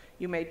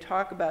 you may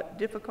talk about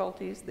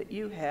difficulties that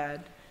you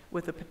had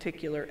with a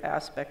particular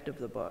aspect of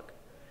the book.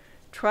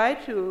 Try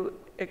to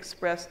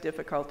express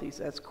difficulties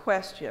as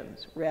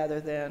questions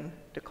rather than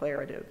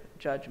declarative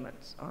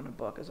judgments on a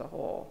book as a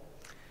whole.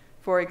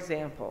 For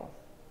example,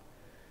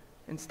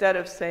 instead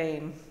of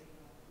saying,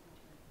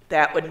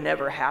 "That would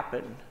never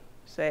happen,"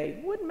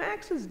 say, "Would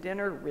Max's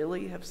dinner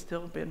really have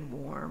still been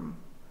warm?"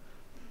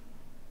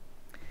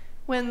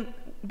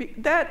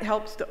 That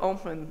helps to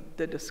open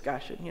the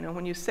discussion. You know,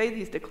 when you say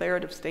these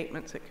declarative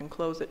statements, it can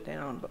close it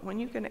down. But when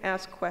you can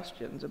ask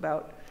questions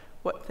about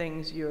what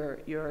things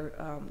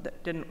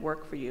that didn't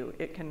work for you,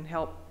 it can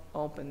help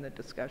open the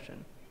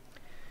discussion.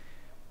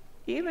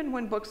 Even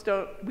when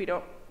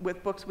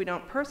with books we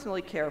don't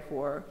personally care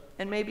for,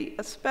 and maybe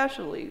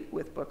especially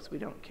with books we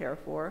don't care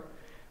for,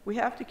 we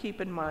have to keep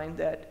in mind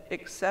that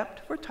except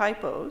for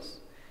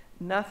typos,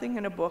 nothing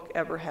in a book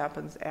ever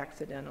happens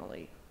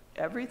accidentally.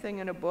 Everything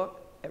in a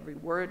book, every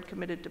word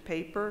committed to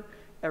paper,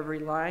 every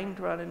line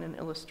drawn in an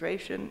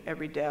illustration,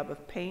 every dab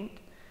of paint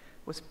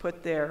was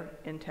put there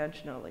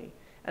intentionally,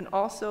 and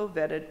also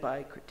vetted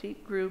by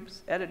critique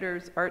groups,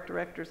 editors, art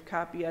directors,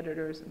 copy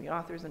editors, and the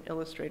authors and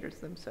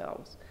illustrators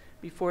themselves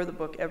before the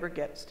book ever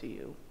gets to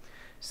you.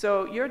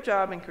 So your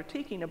job in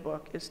critiquing a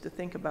book is to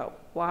think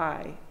about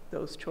why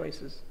those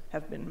choices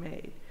have been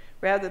made,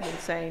 rather than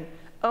saying,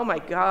 "Oh my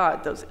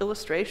God, those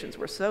illustrations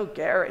were so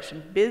garish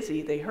and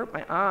busy, they hurt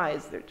my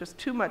eyes, there's just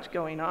too much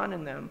going on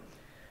in them."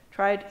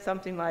 Try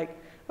something like,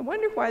 "I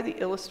wonder why the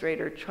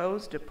illustrator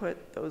chose to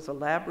put those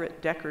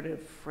elaborate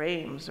decorative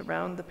frames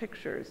around the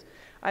pictures.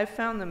 I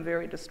found them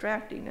very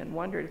distracting and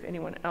wondered if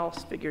anyone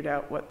else figured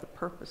out what the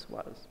purpose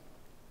was."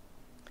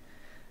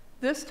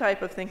 This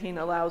type of thinking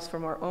allows for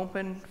more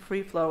open,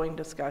 free-flowing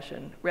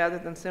discussion rather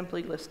than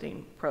simply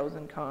listing pros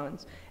and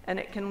cons, and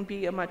it can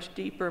be a much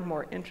deeper,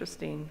 more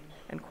interesting,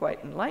 and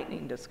quite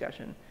enlightening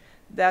discussion.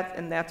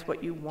 That's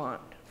what you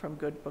want from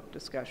good book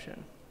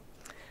discussion.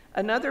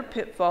 Another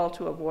pitfall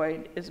to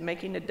avoid is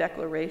making a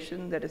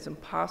declaration that is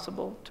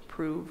impossible to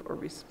prove or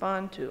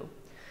respond to.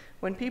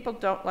 When people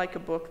don't like a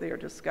book they are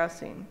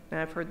discussing, and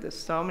I've heard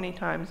this so many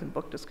times in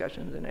book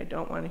discussions and I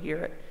don't want to hear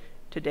it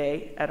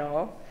today at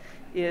all,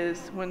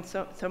 is when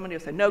somebody will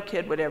say, "No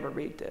kid would ever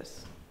read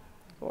this,"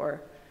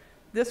 or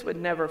 "This would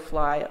never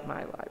fly at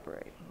my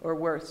library," or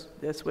worse,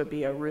 "This would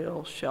be a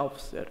real shelf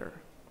sitter."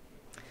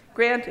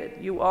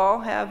 Granted, you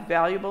all have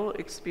valuable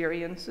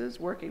experiences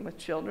working with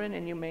children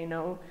and you may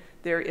know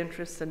their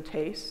interests and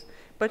tastes,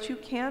 but you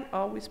can't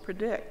always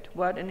predict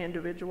what an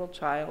individual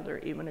child or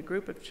even a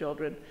group of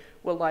children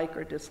will like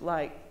or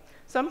dislike.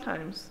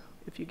 Sometimes,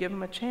 if you give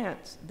them a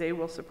chance, they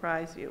will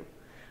surprise you.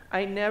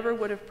 I never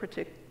would have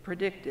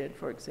predicted,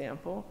 for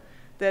example,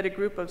 that a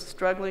group of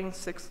struggling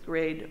 6th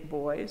grade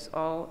boys,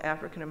 all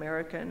African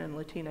American and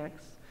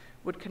Latinx,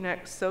 would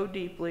connect so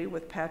deeply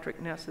with Patrick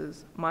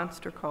Ness's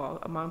Monster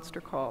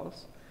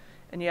Calls,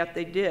 and yet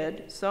they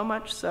did, so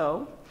much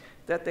so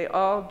that they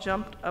all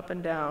jumped up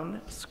and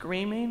down,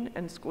 screaming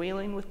and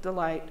squealing with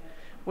delight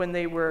when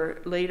they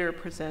were later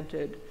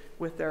presented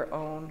with their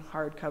own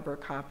hardcover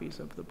copies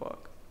of the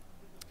book.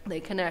 They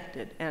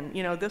connected, and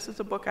you know, this is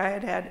a book I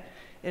had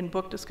in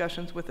book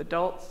discussions with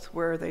adults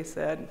where they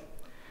said,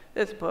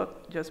 "This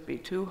book just be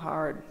too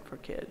hard for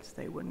kids.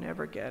 They would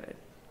never get it."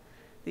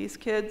 These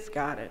kids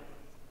got it.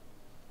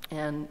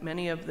 And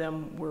many of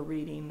them were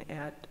reading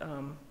at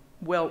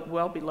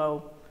well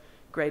below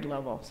grade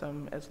level,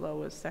 some as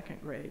low as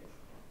 2nd grade.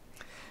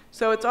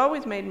 So it's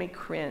always made me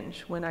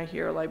cringe when I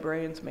hear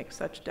librarians make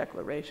such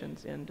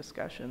declarations in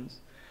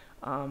discussions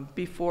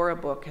before a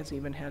book has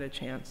even had a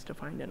chance to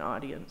find an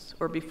audience,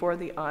 or before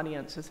the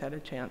audience has had a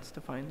chance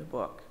to find the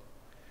book.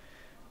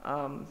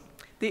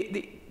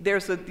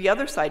 There's the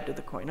other side to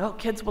the coin. "Oh,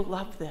 kids will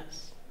love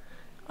this."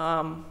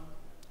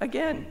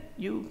 Again,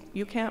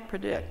 you can't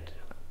predict.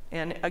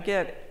 And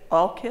again,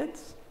 all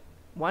kids?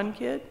 One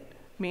kid?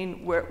 I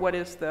mean,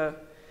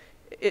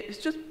 it's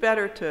just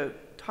better to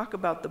talk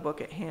about the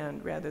book at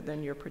hand rather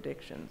than your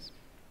predictions.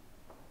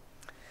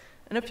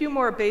 And a few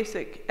more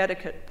basic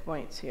etiquette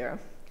points here.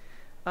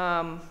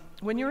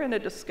 When you're in a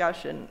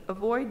discussion,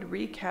 avoid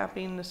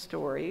recapping the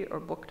story or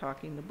book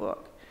talking the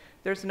book.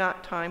 There's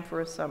not time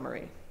for a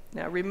summary.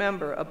 Now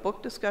remember, a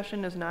book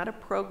discussion is not a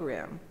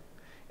program.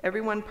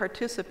 Everyone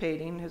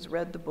participating has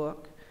read the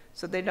book,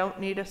 so they don't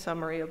need a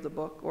summary of the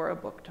book or a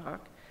book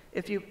talk.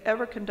 If you've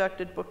ever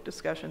conducted book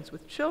discussions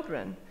with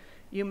children,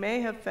 you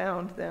may have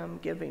found them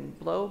giving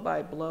blow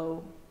by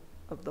blow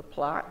of the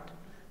plot.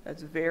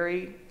 That's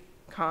very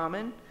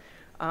common,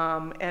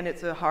 and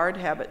it's a hard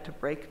habit to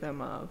break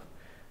them of.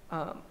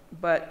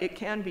 But it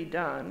can be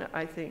done,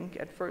 I think,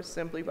 at first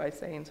simply by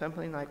saying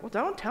something like, "Well,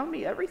 don't tell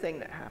me everything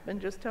that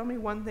happened, just tell me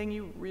one thing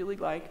you really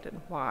liked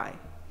and why."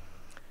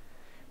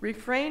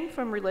 Refrain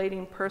from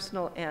relating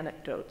personal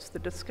anecdotes. The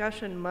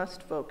discussion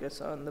must focus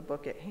on the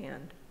book at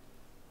hand.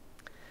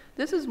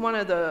 This is one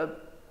of the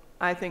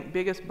I think,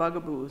 biggest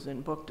bugaboos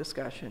in book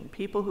discussion.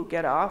 People who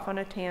get off on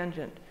a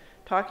tangent,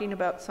 talking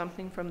about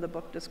something from the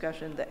book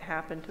discussion that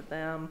happened to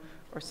them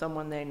or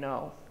someone they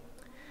know.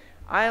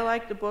 I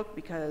liked the book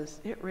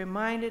because it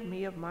reminded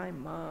me of my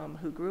mom,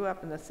 who grew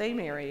up in the same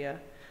area,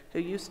 who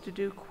used to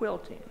do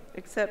quilting,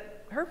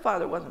 except her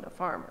father wasn't a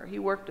farmer. He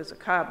worked as a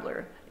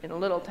cobbler in a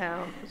little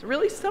town. It was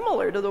really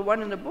similar to the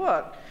one in the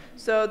book.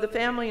 So the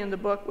family in the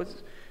book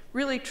was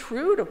really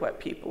true to what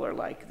people are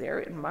like there,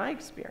 in my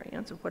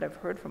experience of what I've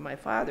heard from my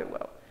father.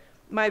 Well,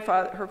 my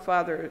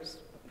father's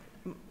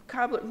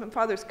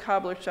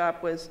cobbler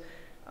shop was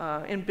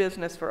in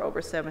business for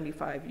over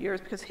 75 years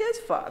because his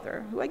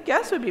father, who I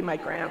guess would be my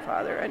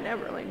grandfather, I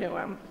never really knew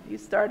him, he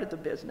started the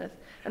business.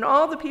 And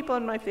all the people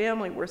in my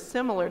family were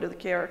similar to the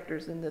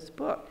characters in this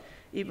book,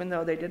 even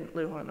though they didn't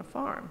live on a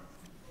farm.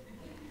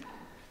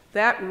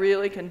 That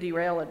really can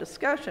derail a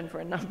discussion for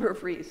a number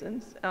of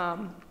reasons.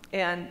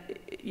 And,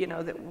 you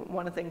know, that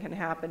one thing can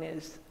happen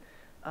is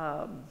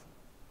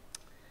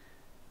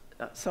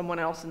someone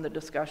else in the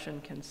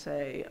discussion can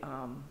say,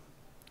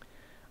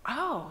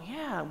 oh,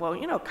 yeah, well,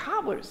 you know,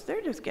 cobblers,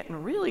 they're just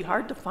getting really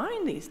hard to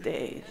find these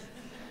days.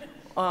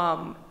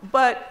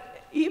 But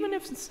even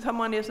if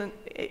someone isn't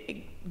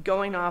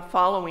going off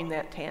following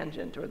that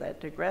tangent or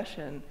that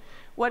digression,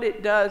 what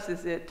it does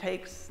is it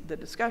takes the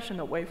discussion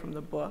away from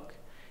the book.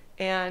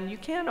 And you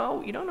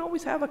don't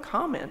always have a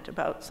comment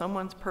about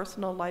someone's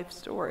personal life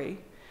story.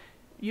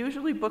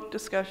 Usually book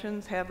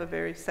discussions have a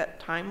very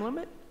set time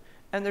limit,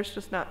 and there's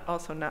just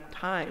also not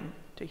time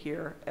to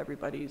hear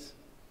everybody's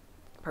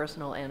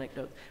personal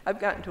anecdotes. I've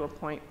gotten to a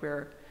point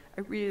where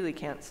I really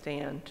can't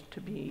stand to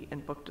be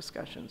in book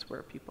discussions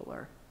where people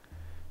are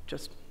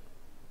just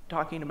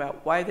talking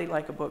about why they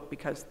like a book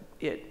because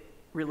it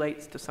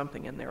relates to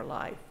something in their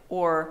life,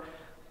 or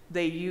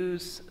they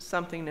use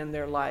something in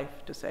their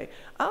life to say,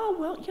 oh,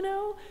 well, you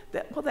know,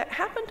 that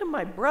happened to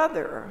my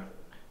brother.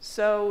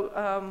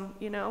 So,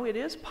 you know, it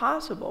is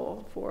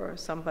possible for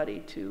somebody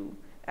to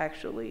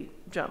actually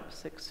jump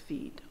 6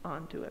 feet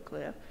onto a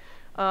cliff.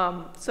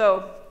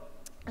 So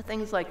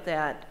things like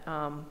that.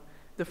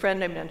 The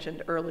friend I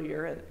mentioned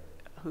earlier,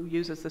 who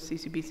uses the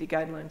CCBC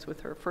guidelines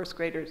with her first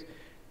graders,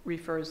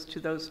 refers to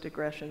those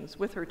digressions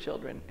with her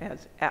children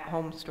as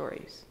at-home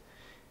stories.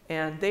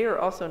 And they are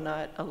also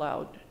not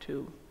allowed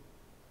to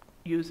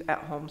use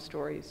at-home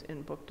stories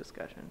in book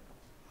discussion.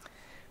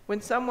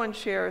 When someone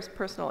shares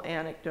personal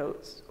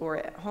anecdotes or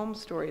at-home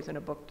stories in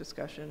a book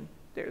discussion,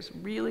 there's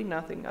really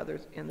nothing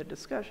others in the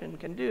discussion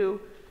can do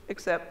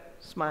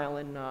except smile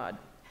and nod,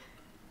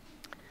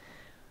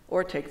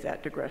 or take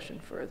that digression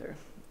further,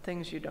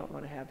 things you don't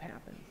want to have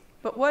happen.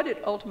 But what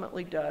it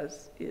ultimately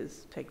does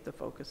is take the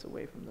focus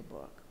away from the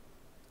book.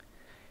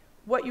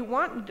 What you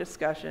want in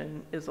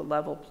discussion is a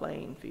level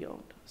playing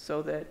field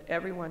so that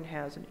everyone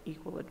has an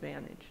equal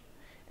advantage.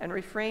 And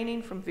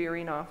refraining from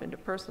veering off into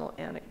personal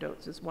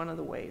anecdotes is one of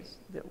the ways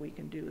that we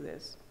can do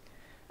this.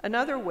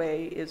 Another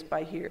way is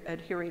by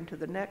adhering to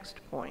the next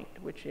point,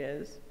 which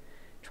is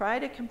try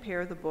to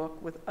compare the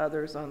book with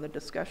others on the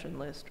discussion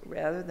list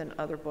rather than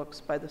other books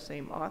by the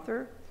same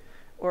author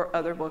or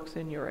other books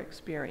in your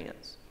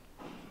experience.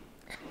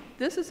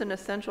 This is an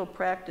essential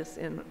practice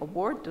in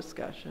award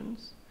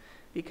discussions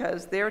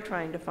because they're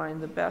trying to find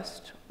the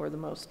best or the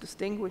most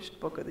distinguished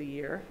book of the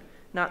year,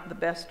 not the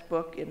best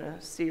book in a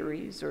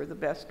series or the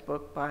best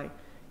book by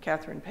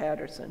Catherine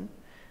Patterson.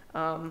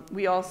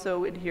 We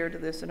also adhere to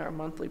this in our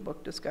monthly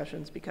book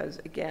discussions because,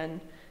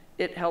 again,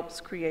 it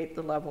helps create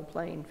the level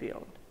playing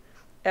field.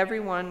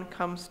 Everyone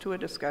comes to a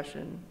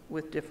discussion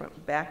with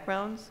different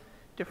backgrounds,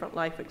 different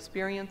life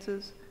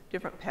experiences,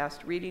 different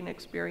past reading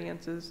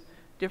experiences,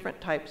 different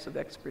types of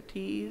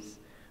expertise.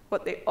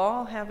 What they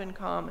all have in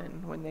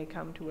common when they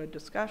come to a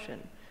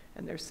discussion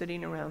and they're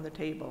sitting around the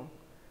table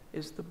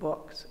is the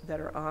books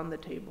that are on the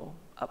table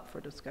up for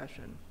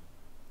discussion.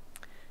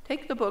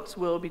 Take the books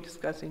we'll be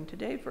discussing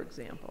today, for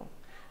example.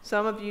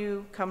 Some of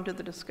you come to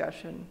the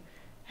discussion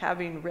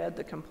having read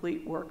the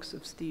complete works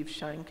of Steve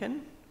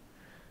Sheinkin.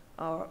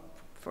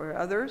 For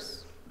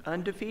others,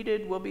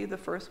 Undefeated will be the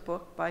first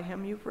book by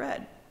him you've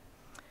read.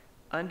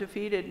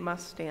 Undefeated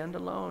must stand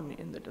alone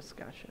in the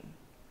discussion.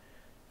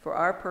 For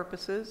our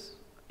purposes,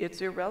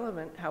 it's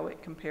irrelevant how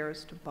it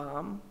compares to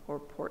Bomb or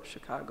Port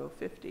Chicago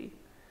 50.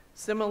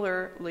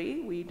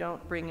 Similarly, we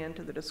don't bring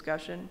into the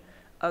discussion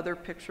other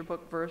picture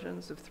book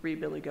versions of Three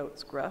Billy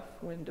Goats Gruff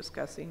when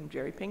discussing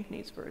Jerry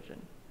Pinkney's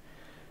version,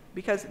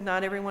 because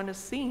not everyone has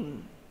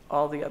seen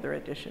all the other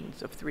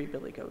editions of Three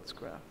Billy Goats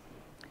Gruff.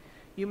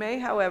 You may,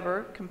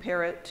 however,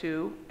 compare it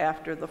to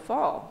After the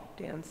Fall,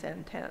 Dan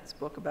Santan's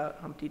book about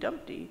Humpty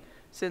Dumpty,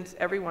 since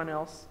everyone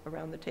else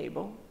around the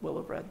table will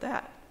have read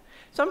that.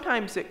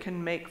 Sometimes it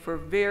can make for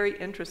very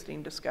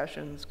interesting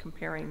discussions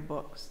comparing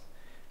books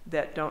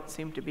that don't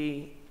seem to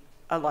be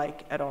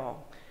alike at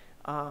all.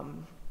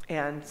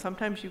 And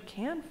sometimes you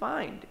can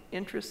find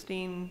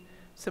interesting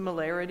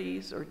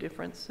similarities or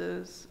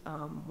differences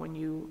when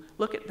you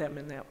look at them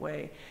in that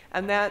way.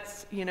 And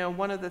that's,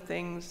 one of the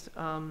things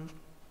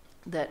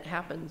that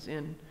happens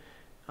in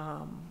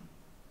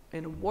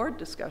in award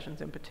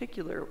discussions in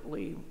particular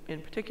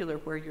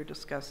where you're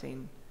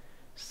discussing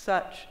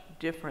such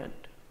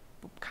different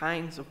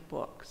kinds of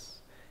books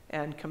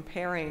and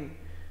comparing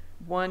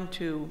one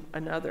to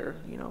another,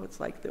 you know, it's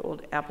like the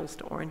old apples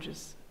to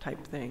oranges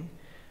type thing.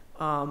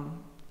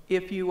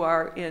 If you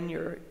are in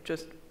your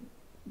just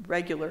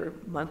regular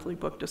monthly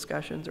book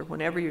discussions or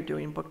whenever you're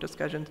doing book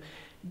discussions,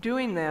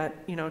 doing that,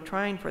 you know,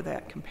 trying for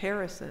that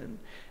comparison,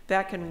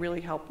 that can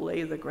really help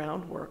lay the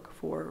groundwork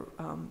for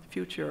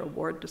future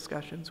award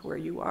discussions where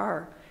you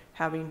are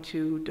having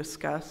to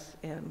discuss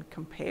and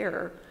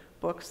compare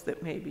books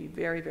that may be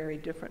very, very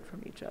different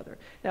from each other.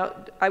 Now,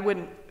 I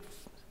wouldn't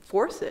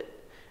force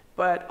it,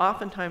 but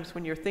oftentimes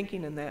when you're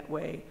thinking in that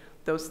way,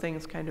 those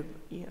things kind of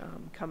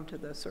come to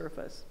the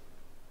surface.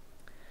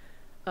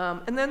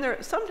 And then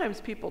sometimes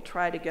people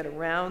try to get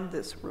around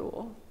this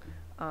rule,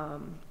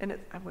 and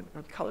I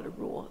wouldn't call it a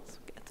rule,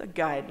 it's a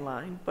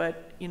guideline,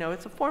 but you know,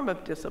 it's a form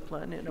of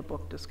discipline in a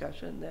book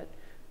discussion that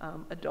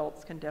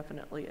adults can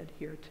definitely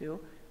adhere to,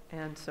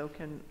 and so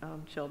can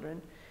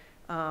children.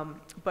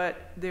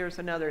 But this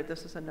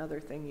is another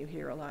thing you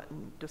hear a lot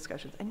in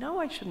discussions. I know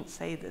I shouldn't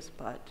say this,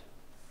 but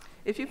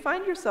if you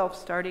find yourself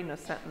starting a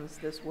sentence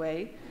this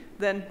way,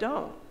 then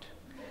don't.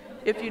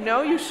 If you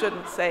know you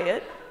shouldn't say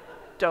it,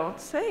 don't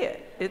say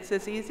it. It's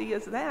as easy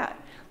as that.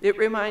 It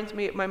reminds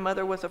me, my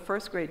mother was a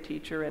first grade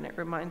teacher, and it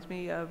reminds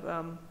me of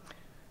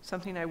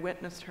something I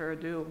witnessed her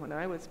do when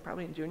I was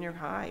probably in junior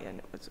high, and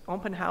it was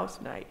open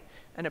house night,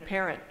 and a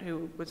parent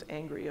who was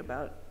angry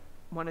about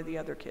one of the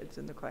other kids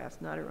in the class,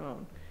 not her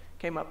own,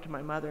 came up to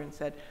my mother and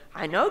said,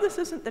 "I know this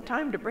isn't the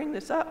time to bring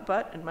this up,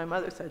 but," and my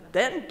mother said,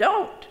 "Then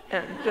don't,"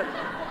 and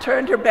just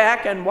turned her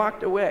back and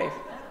walked away.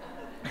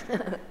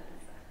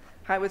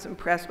 I was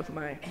impressed with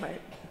my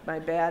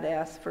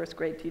badass first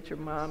grade teacher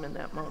mom in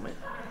that moment.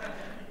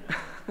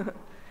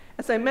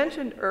 As I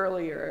mentioned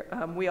earlier,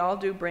 we all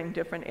do bring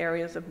different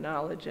areas of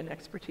knowledge and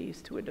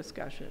expertise to a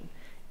discussion.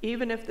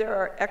 Even if there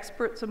are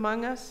experts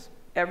among us,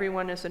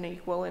 everyone is an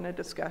equal in a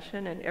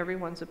discussion and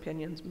everyone's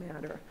opinions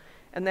matter.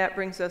 And that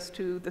brings us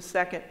to the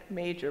second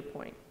major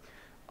point.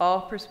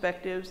 All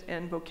perspectives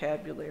and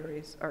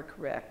vocabularies are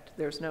correct.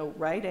 There's no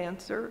right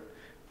answer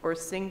or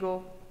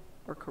single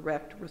or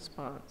correct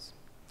response.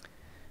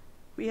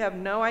 We have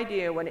no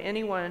idea what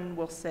anyone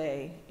will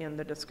say in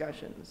the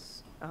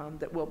discussions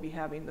that we'll be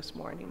having this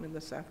morning and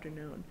this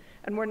afternoon.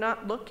 And we're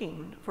not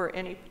looking for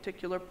any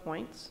particular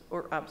points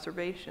or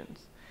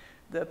observations.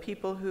 The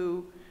people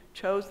who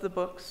chose the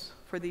books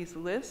for these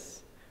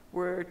lists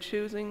were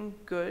choosing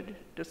good,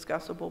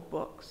 discussable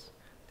books.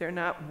 They're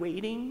not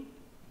waiting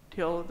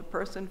till the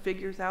person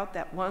figures out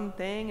that one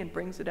thing and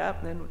brings it up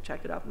and then we'll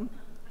check it out.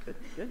 Good,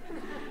 good.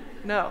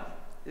 No.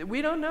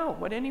 We don't know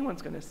what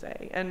anyone's going to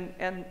say,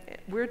 and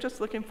we're just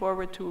looking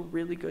forward to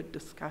really good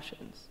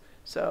discussions.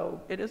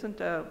 So it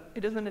isn't a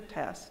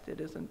test.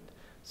 It isn't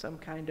some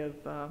kind of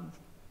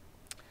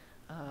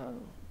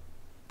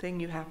thing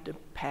you have to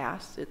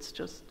pass. It's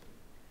just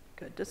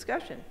good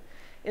discussion.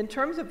 In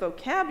terms of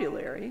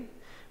vocabulary,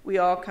 we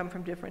all come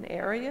from different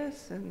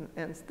areas,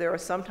 and there are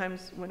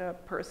sometimes when a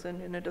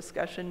person in a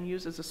discussion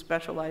uses a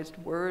specialized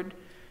word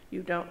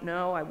you don't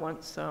know. I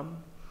once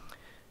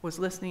was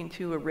listening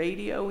to a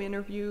radio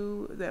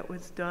interview that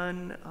was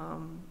done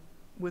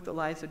with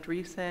Eliza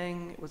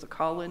Dresang. It was a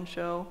call-in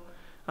show.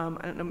 I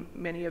don't know,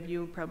 many of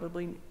you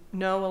probably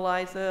know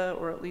Eliza,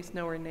 or at least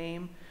know her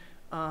name.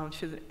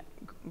 She's a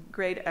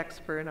great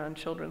expert on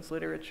children's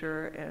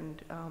literature,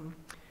 and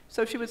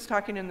so she was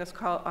talking on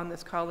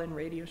this call-in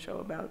radio show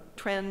about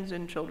trends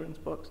in children's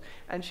books,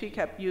 and she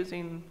kept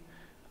using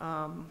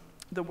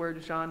the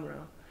word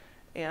genre.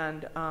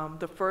 And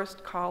the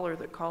first caller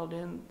that called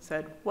in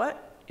said,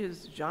 "What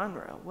is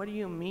genre? What do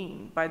you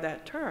mean by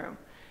that term?"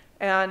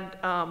 And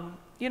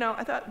you know,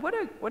 I thought, what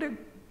a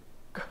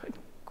good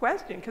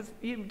question, because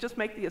you just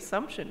make the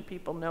assumption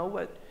people know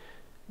what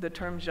the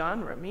term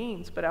genre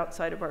means, but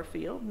outside of our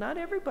field, not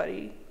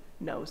everybody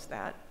knows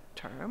that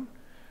term.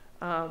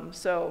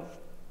 So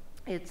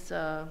it's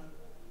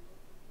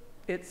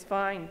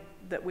fine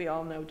that we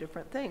all know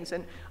different things.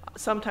 And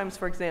sometimes,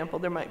 for example,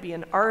 there might be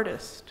an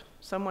artist,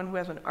 someone who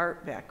has an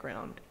art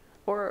background,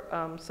 or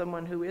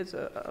someone who is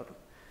a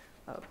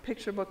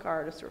picture book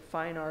artist or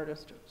fine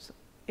artist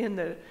in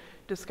the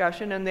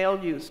discussion, and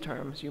they'll use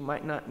terms you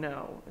might not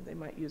know. They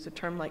might use a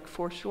term like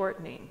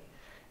foreshortening.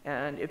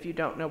 And if you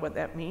don't know what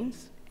that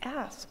means,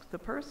 ask the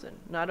person.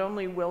 Not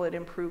only will it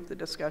improve the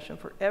discussion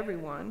for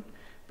everyone,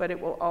 but it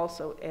will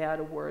also add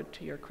a word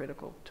to your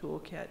critical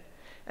toolkit,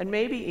 and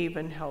maybe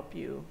even help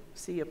you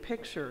see a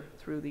picture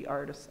through the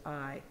artist's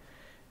eye.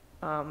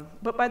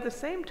 But by the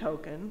same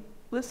token,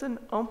 listen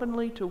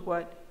openly to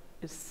what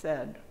is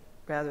said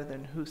rather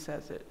than who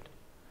says it.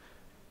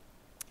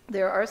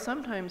 There are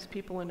sometimes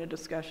people in a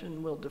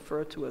discussion will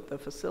defer to the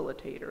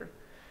facilitator.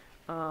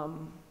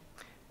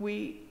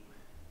 We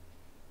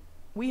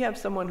have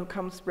someone who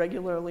comes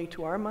regularly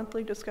to our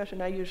monthly discussion.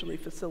 I usually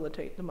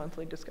facilitate the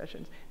monthly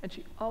discussions, and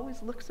she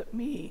always looks at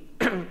me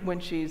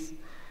when she's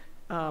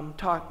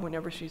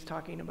whenever she's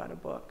talking about a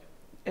book.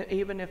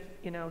 even if,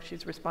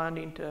 she's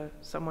responding to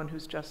someone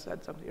who's just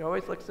said something, it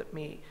always looks at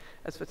me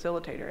as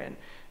facilitator and,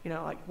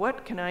 like,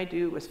 what can I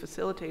do as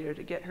facilitator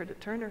to get her to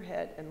turn her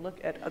head and look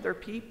at other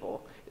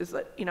people? Is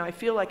that, I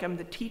feel like I'm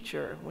the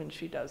teacher when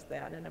she does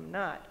that, and I'm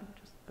not. I'm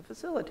just a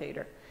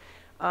facilitator.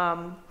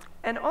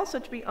 And also,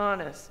 to be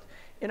honest,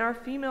 in our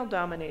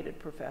female-dominated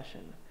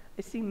profession,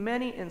 I see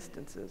many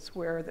instances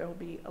where there'll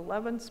be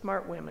 11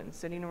 smart women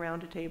sitting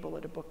around a table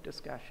at a book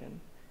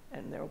discussion,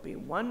 and there'll be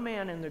one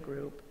man in the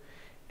group.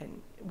 And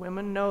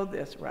women know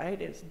this,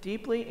 right? It's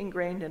deeply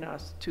ingrained in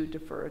us to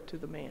defer to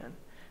the man,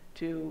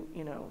 to,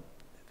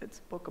 if it's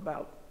a book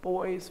about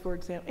boys, for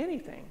example,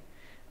 anything.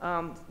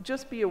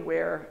 Just be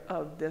aware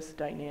of this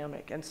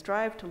dynamic and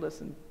strive to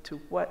listen to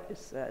what is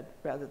said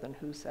rather than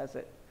who says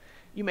it.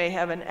 You may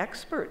have an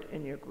expert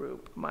in your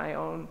group. My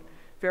own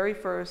very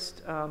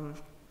first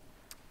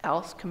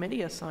ALS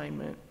committee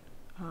assignment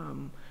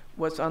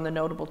was on the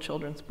Notable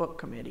Children's Book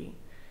Committee.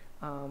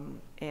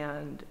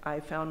 And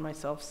I found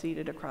myself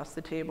seated across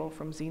the table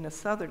from Zena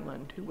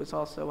Sutherland, who was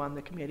also on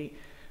the committee.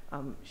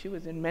 She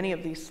was in many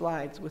of these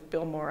slides with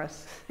Bill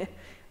Morris.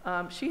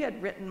 She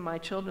had written my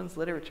children's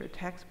literature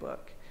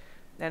textbook,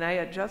 and I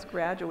had just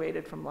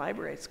graduated from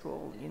library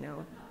school,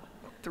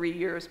 3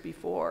 years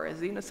before.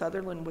 Zena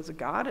Sutherland was a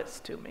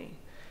goddess to me,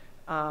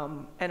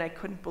 and I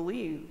couldn't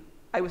believe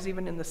I was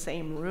even in the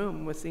same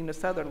room with Zena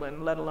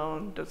Sutherland, let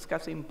alone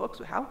discussing books.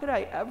 How could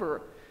I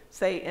ever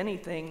say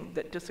anything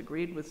that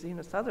disagreed with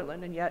Zena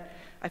Sutherland? And yet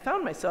I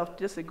found myself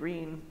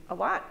disagreeing a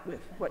lot with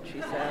what she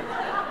said.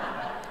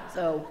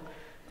 So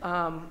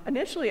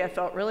initially I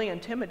felt really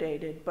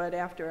intimidated, but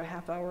after a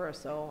half hour or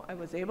so, I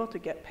was able to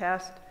get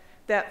past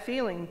that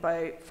feeling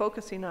by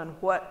focusing on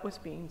what was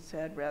being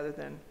said rather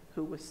than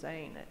who was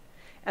saying it.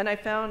 And I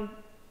found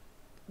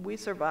we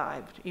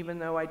survived, even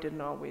though I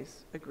didn't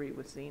always agree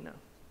with Zena.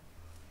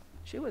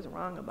 She was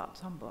wrong about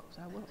some books,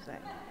 I will say.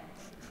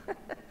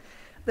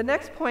 The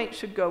next point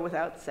should go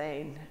without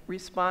saying.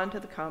 Respond to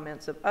the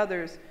comments of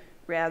others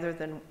rather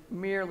than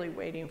merely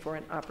waiting for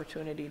an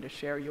opportunity to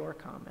share your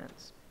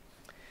comments.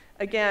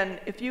 Again,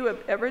 if you have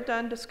ever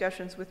done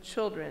discussions with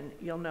children,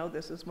 you'll know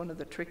this is one of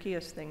the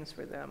trickiest things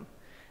for them.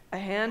 A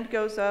hand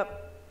goes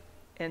up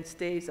and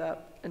stays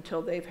up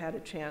until they've had a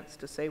chance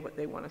to say what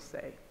they want to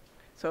say.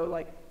 So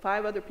like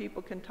 5 other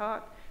people can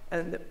talk,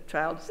 and the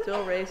child's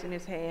still raising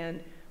his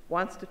hand,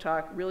 wants to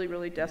talk, really,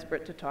 really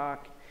desperate to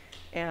talk.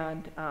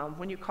 And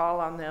when you call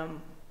on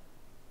them,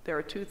 there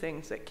are 2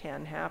 things that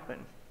can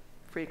happen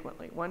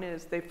frequently. One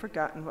is they've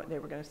forgotten what they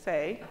were going to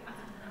say.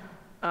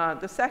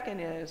 The second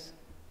is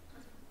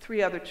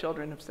 3 other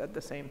children have said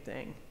the same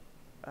thing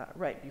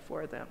right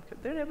before them,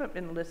 because they haven't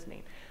been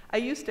listening. I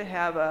used to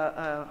have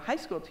a high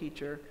school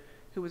teacher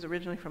who was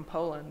originally from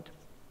Poland,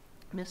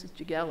 Mrs.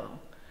 Jagiello,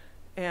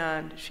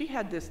 and she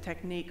had this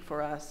technique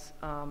for us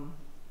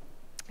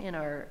in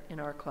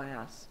our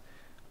class.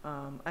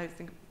 I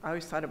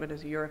always thought of it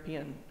as a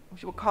European.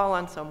 She would call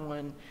on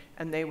someone,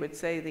 and they would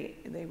say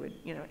they would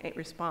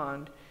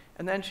respond,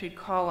 and then she'd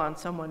call on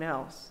someone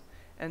else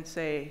and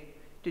say,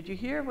 "Did you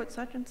hear what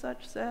such and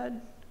such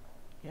said?"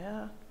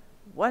 "Yeah."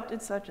 "What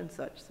did such and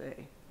such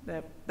say?"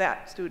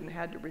 That student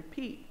had to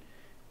repeat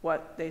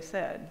what they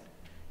said,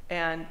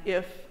 and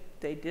if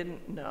they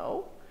didn't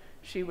know,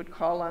 she would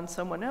call on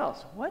someone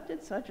else. "What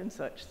did such and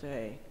such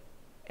say?"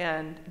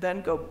 And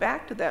then go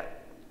back to that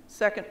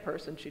second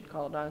person she'd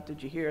called on.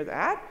 "Did you hear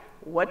that?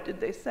 What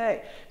did they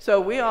say?" So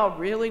we all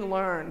really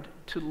learned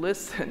to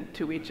listen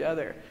to each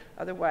other.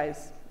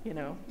 Otherwise,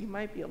 you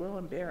might be a little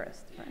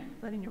embarrassed by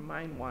letting your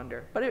mind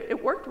wander. But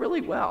it worked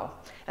really well.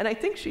 And I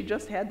think she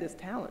just had this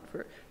talent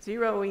for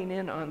zeroing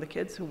in on the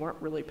kids who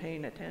weren't really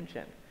paying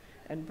attention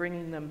and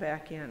bringing them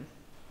back in.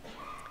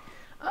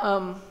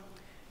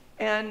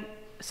 And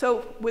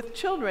so with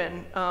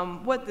children,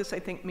 what this I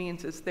think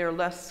means is they're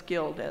less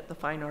skilled at the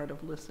fine art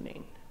of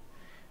listening.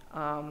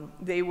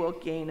 They will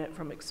gain it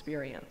from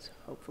experience,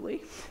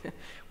 hopefully.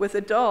 With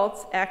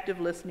adults, active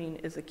listening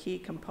is a key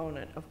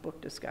component of book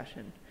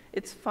discussion.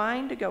 It's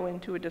fine to go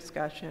into a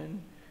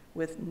discussion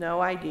with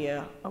no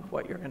idea of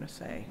what you're going to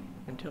say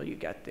until you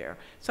get there.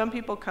 Some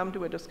people come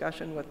to a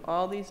discussion with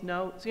all these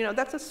notes.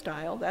 That's a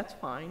style, that's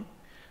fine.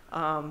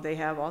 They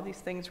have all these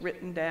things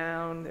written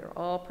down, they're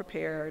all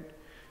prepared,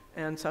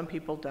 and some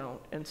people don't.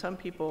 And some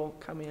people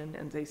come in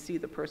and they see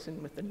the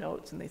person with the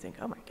notes and they think,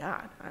 "Oh my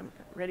God, I'm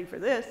ready for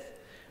this."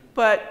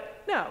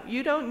 But no,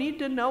 you don't need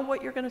to know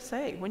what you're going to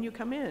say when you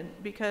come in,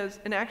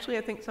 and actually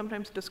I think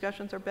sometimes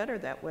discussions are better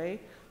that way,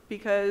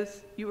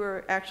 because you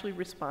are actually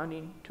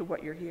responding to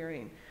what you're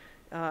hearing.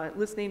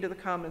 Listening to the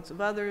comments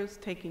of others,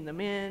 taking them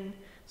in,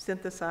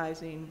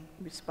 synthesizing,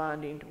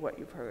 responding to what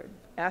you've heard,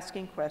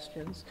 asking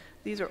questions.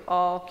 These are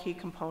all key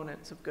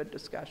components of good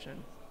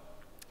discussion.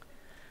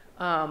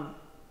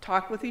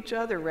 Talk with each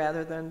other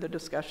rather than the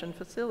discussion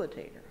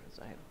facilitator. As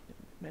I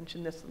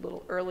mentioned this a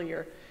little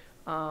earlier.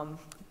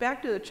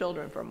 Back to the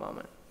children for a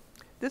moment.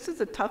 This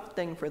is a tough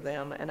thing for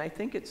them, and I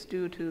think it's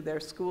due to their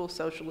school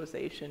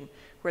socialization,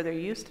 where they're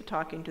used to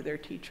talking to their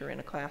teacher in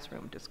a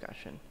classroom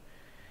discussion.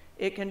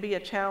 it can be a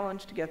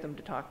challenge to get them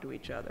to talk to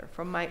each other.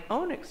 From my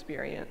own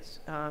experience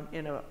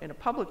in a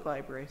public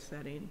library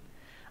setting,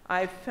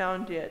 I've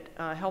found it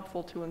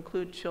helpful to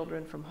include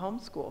children from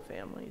homeschool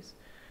families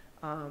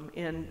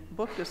in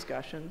book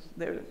discussions.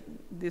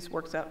 This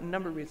works out in a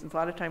number of reasons. A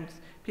lot of times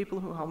people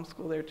who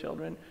homeschool their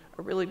children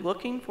are really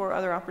looking for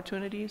other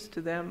opportunities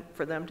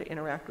for them to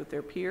interact with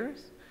their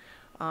peers.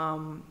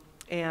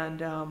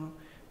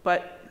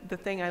 But the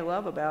thing I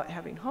love about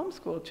having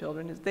homeschool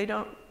children is they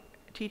don't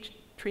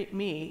treat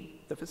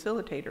me, the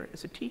facilitator,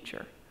 as a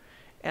teacher.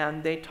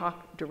 And they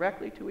talk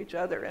directly to each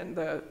other, and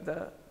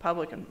the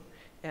public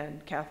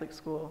and Catholic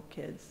school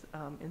kids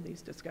in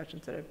these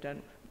discussions that I've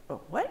done, oh,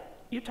 what?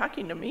 You're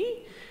talking to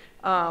me?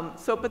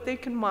 But they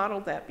can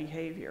model that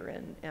behavior,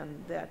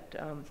 and that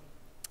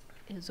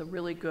is a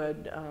really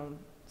good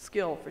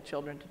skill for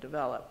children to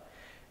develop.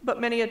 But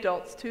many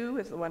adults, too,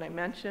 as the one I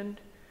mentioned,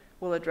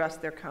 will address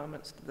their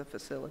comments to the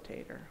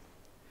facilitator.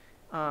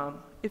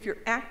 If you're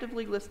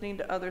actively listening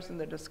to others in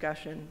the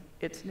discussion,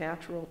 it's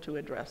natural to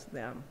address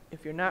them.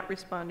 If you're not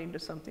responding to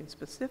something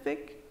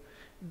specific,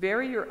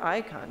 vary your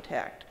eye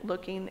contact,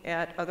 looking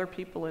at other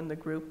people in the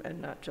group and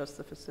not just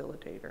the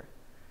facilitator.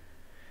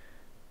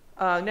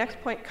 Next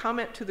point,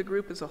 comment to the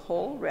group as a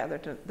whole rather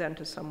than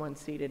to someone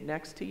seated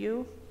next to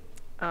you.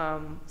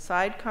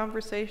 Side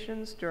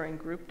conversations during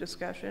group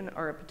discussion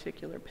are a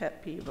particular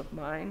pet peeve of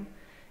mine.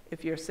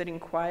 If you're sitting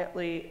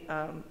quietly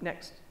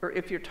or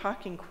if you're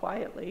talking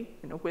quietly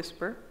in a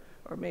whisper,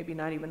 or maybe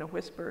not even a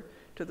whisper,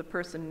 to the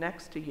person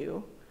next to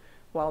you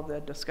while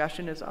the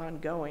discussion is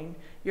ongoing,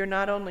 you're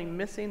not only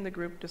missing the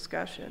group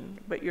discussion,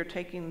 but you're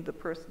taking the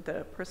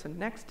person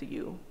next to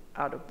you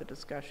out of the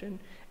discussion,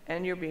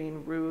 and you're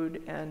being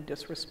rude and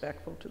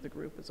disrespectful to the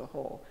group as a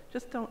whole.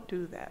 Just don't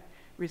do that.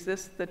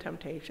 Resist the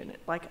temptation.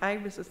 Like I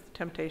resist the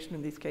temptation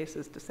in these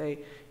cases to say,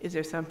 is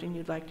there something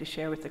you'd like to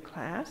share with the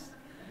class?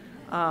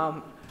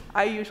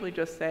 I usually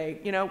just say,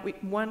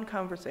 one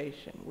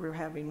conversation. We're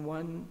having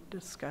one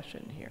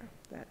discussion here.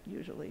 That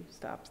usually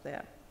stops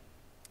that.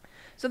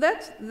 So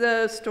that's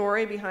the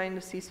story behind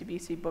the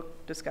CCBC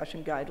book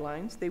discussion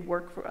guidelines. They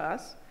work for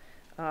us.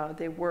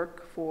 They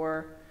work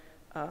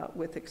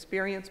with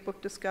experienced book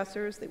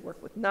discussers. They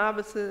work with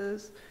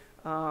novices,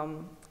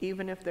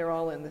 even if they're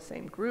all in the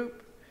same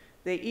group.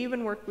 They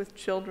even work with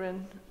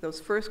children, those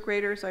first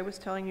graders I was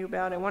telling you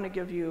about. I want to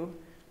give you,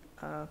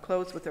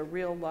 close with a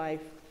real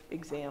life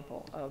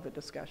example of a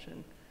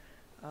discussion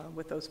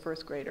with those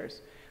first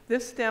graders.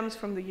 This stems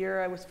from the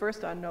year I was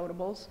first on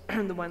Notables.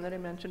 The one that I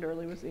mentioned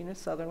earlier was Ina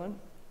Sutherland,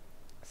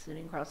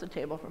 sitting across the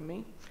table from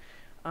me.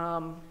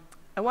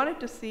 I wanted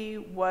to see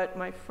what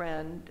my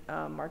friend,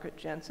 Margaret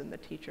Jensen, the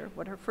teacher,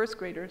 what her first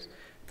graders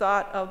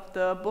thought of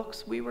the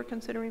books we were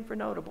considering for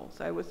Notables.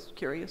 I was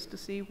curious to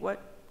see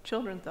what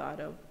children thought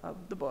of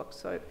the books.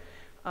 So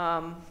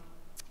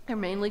they're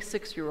mainly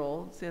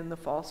 6-year-olds in the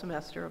fall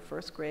semester of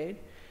first grade.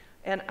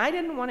 And I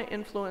didn't want to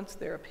influence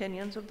their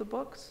opinions of the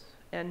books,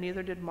 and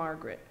neither did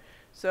Margaret.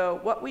 So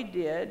what we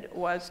did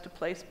was to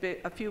place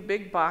a few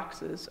big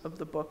boxes of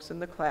the books in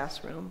the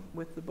classroom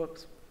with the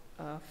books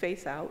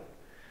face out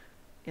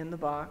in the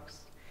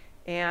box.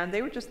 And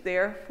they were just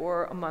there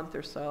for a month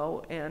or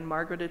so, and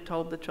Margaret had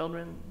told the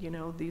children,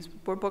 these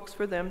were books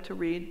for them to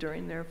read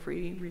during their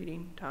free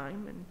reading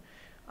time,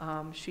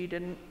 and she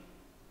didn't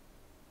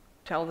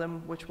tell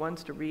them which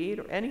ones to read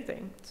or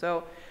anything.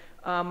 So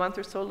a month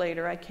or so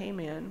later, I came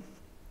in,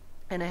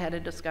 and I had a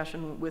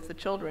discussion with the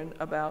children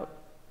about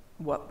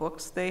what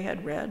books they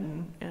had read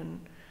and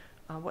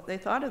what they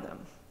thought of them.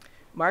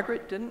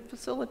 Margaret didn't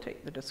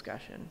facilitate the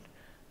discussion.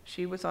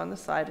 She was on the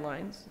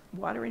sidelines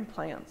watering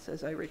plants,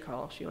 as I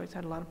recall. She always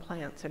had a lot of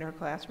plants in her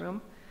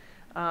classroom.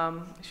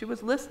 She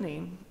was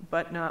listening,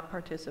 but not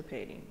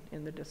participating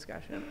in the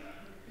discussion.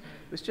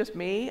 It was just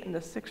me and the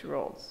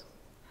 6-year-olds.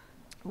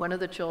 One of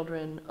the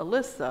children,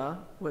 Alyssa,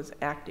 was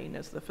acting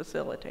as the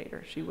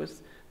facilitator. She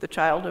was the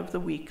child of the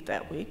week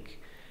that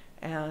week,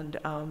 and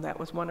that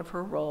was one of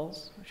her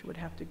roles. She would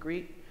have to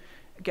greet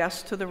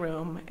guests to the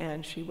room,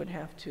 and she would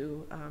have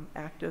to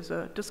act as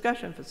a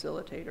discussion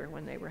facilitator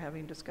when they were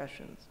having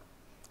discussions.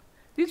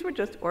 These were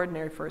just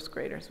ordinary first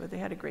graders, but they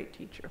had a great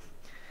teacher.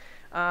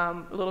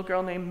 A little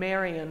girl named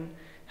Marion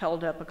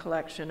held up a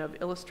collection of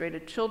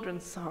illustrated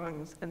children's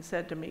songs and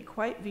said to me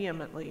quite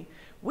vehemently,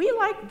 "We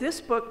liked this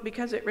book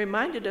because it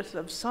reminded us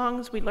of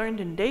songs we learned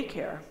in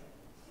daycare."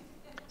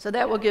 So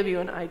that will give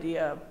you an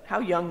idea of how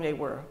young they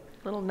were,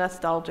 a little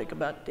nostalgic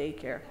about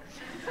daycare.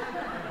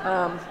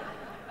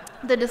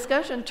 The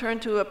discussion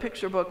turned to a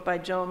picture book by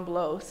Joan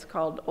Blose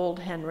called Old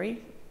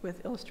Henry,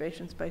 with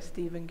illustrations by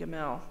Stephen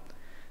Gamel.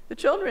 The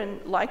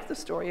children liked the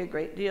story a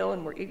great deal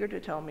and were eager to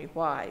tell me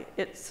why.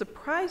 It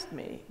surprised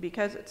me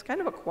because it's kind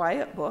of a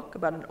quiet book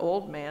about an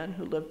old man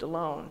who lived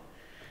alone.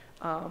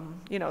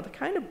 The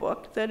kind of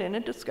book that in a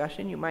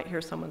discussion you might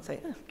hear someone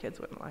say, kids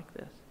wouldn't like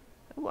this.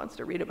 Who wants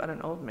to read about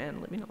an old man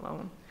living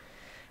alone?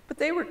 But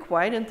they were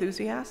quite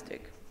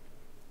enthusiastic,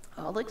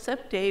 all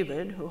except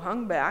David, who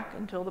hung back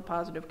until the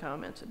positive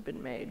comments had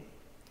been made.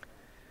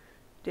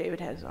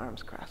 David had his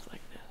arms crossed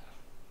like this.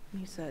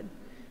 He said,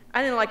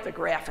 I didn't like the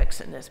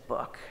graphics in this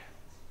book.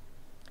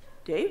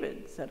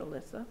 David, said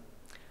Alyssa,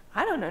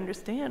 I don't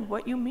understand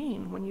what you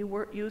mean when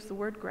you use the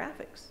word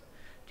graphics.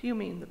 Do you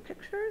mean the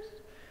pictures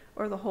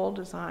or the whole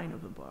design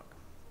of the book?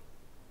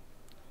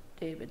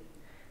 David,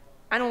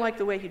 I don't like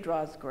the way he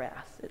draws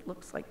grass. It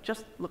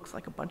just looks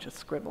like a bunch of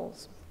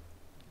scribbles.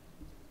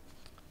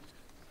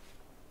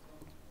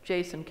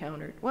 Jason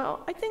countered,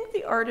 well, I think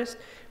the artist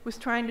was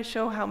trying to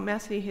show how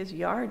messy his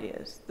yard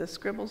is. The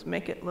scribbles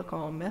make it look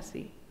all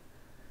messy.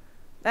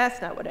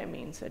 That's not what I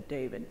mean, said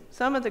David.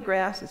 Some of the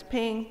grass is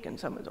pink, and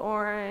some is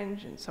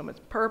orange, and some is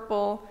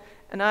purple,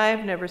 and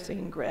I've never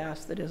seen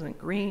grass that isn't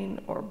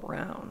green or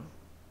brown.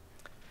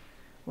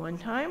 One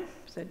time,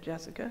 said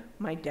Jessica,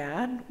 my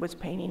dad was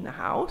painting the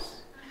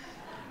house,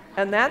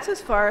 and that's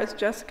as far as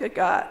Jessica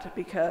got,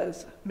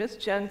 because Miss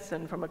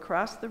Jensen from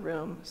across the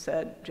room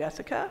said,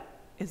 Jessica,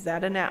 is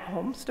that an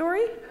at-home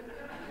story?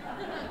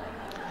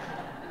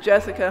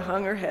 Jessica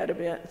hung her head a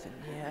bit and said,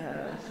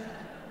 yes.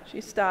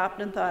 She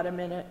stopped and thought a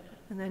minute.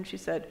 And then she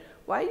said,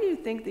 why do you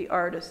think the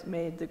artist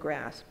made the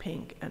grass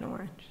pink and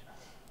orange?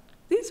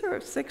 These are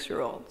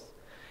 6-year-olds.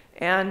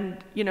 And,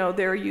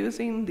 they're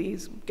using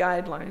these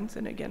guidelines.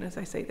 And again, as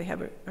I say, they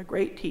have a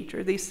great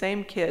teacher. These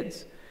same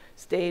kids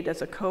stayed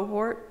as a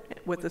cohort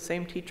with the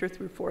same teacher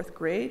through 4th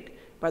grade.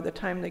 By the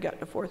time they got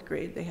to 4th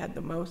grade, they had the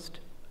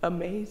most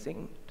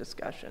amazing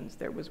discussions.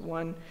 There was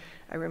one,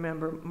 I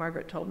remember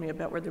Margaret told me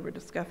about, where they were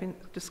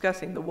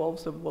discussing The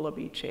Wolves of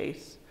Willoughby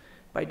Chase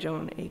by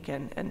Joan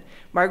Aiken. And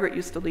Margaret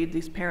used to lead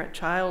these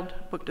parent-child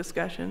book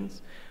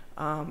discussions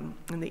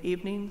in the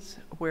evenings,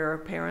 where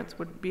parents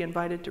would be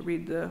invited to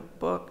read the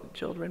book,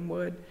 children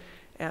would.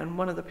 And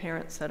one of the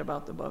parents said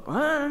about the book, well,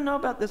 I don't know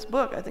about this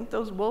book. I think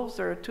those wolves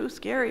are too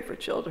scary for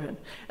children.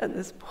 And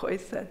this boy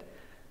said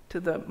to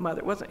the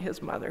mother, it wasn't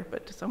his mother,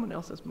 but to someone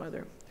else's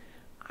mother,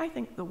 I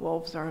think the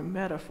wolves are a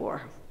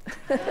metaphor.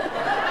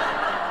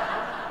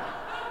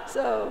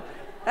 So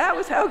that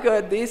was how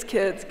good these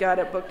kids got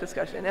at book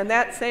discussion. And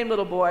that same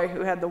little boy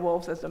who had the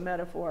wolves as a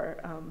metaphor,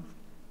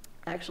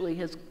 actually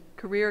his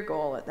career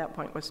goal at that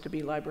point was to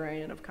be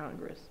Librarian of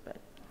Congress, but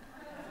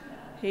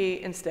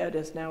he instead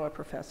is now a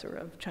professor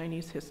of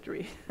Chinese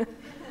history.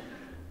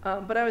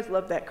 But I always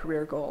loved that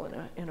career goal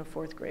in a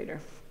 4th grader.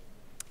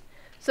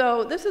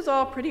 So this is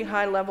all pretty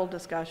high-level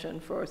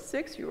discussion for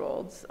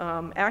 6-year-olds.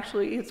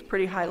 Actually, it's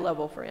pretty high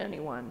level for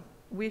anyone.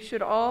 We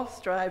should all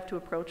strive to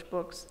approach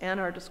books and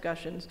our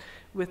discussions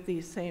with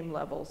these same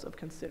levels of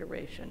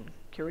consideration,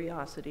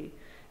 curiosity,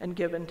 and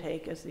give and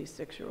take as these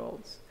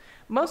 6-year-olds.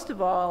 Most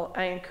of all,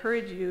 I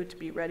encourage you to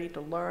be ready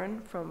to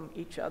learn from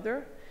each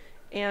other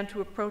and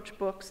to approach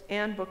books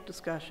and book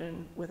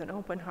discussion with an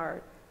open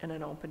heart and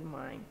an open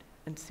mind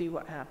and see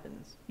what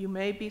happens. You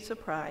may be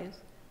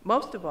surprised.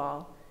 Most of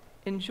all,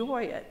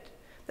 enjoy it.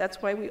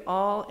 That's why we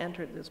all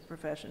entered this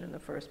profession in the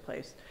first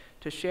place,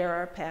 to share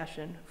our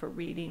passion for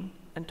reading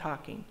and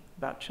talking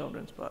about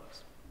children's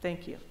books.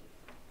 Thank you.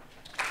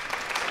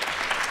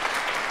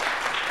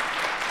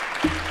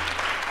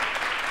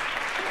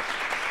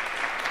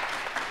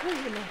 I don't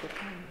even know what the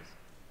time is.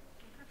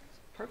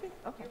 Perfect?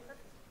 Okay.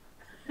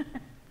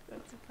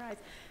 Good surprise.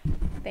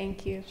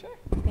 Thank you. Sure.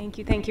 Thank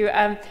you.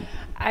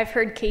 I've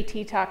heard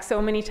KT talk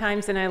so many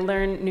times, and I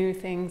learn new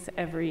things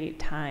every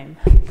time.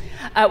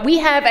 We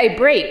have a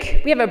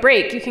break.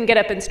 You can get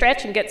up and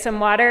stretch and get some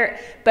water,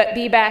 but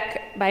be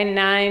back by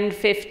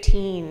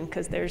 9:15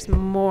 because there's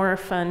more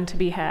fun to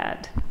be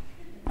had.